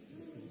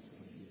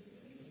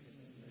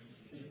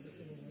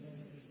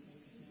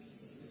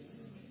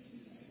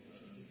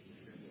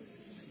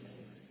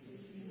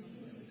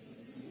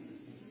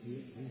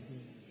 This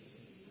is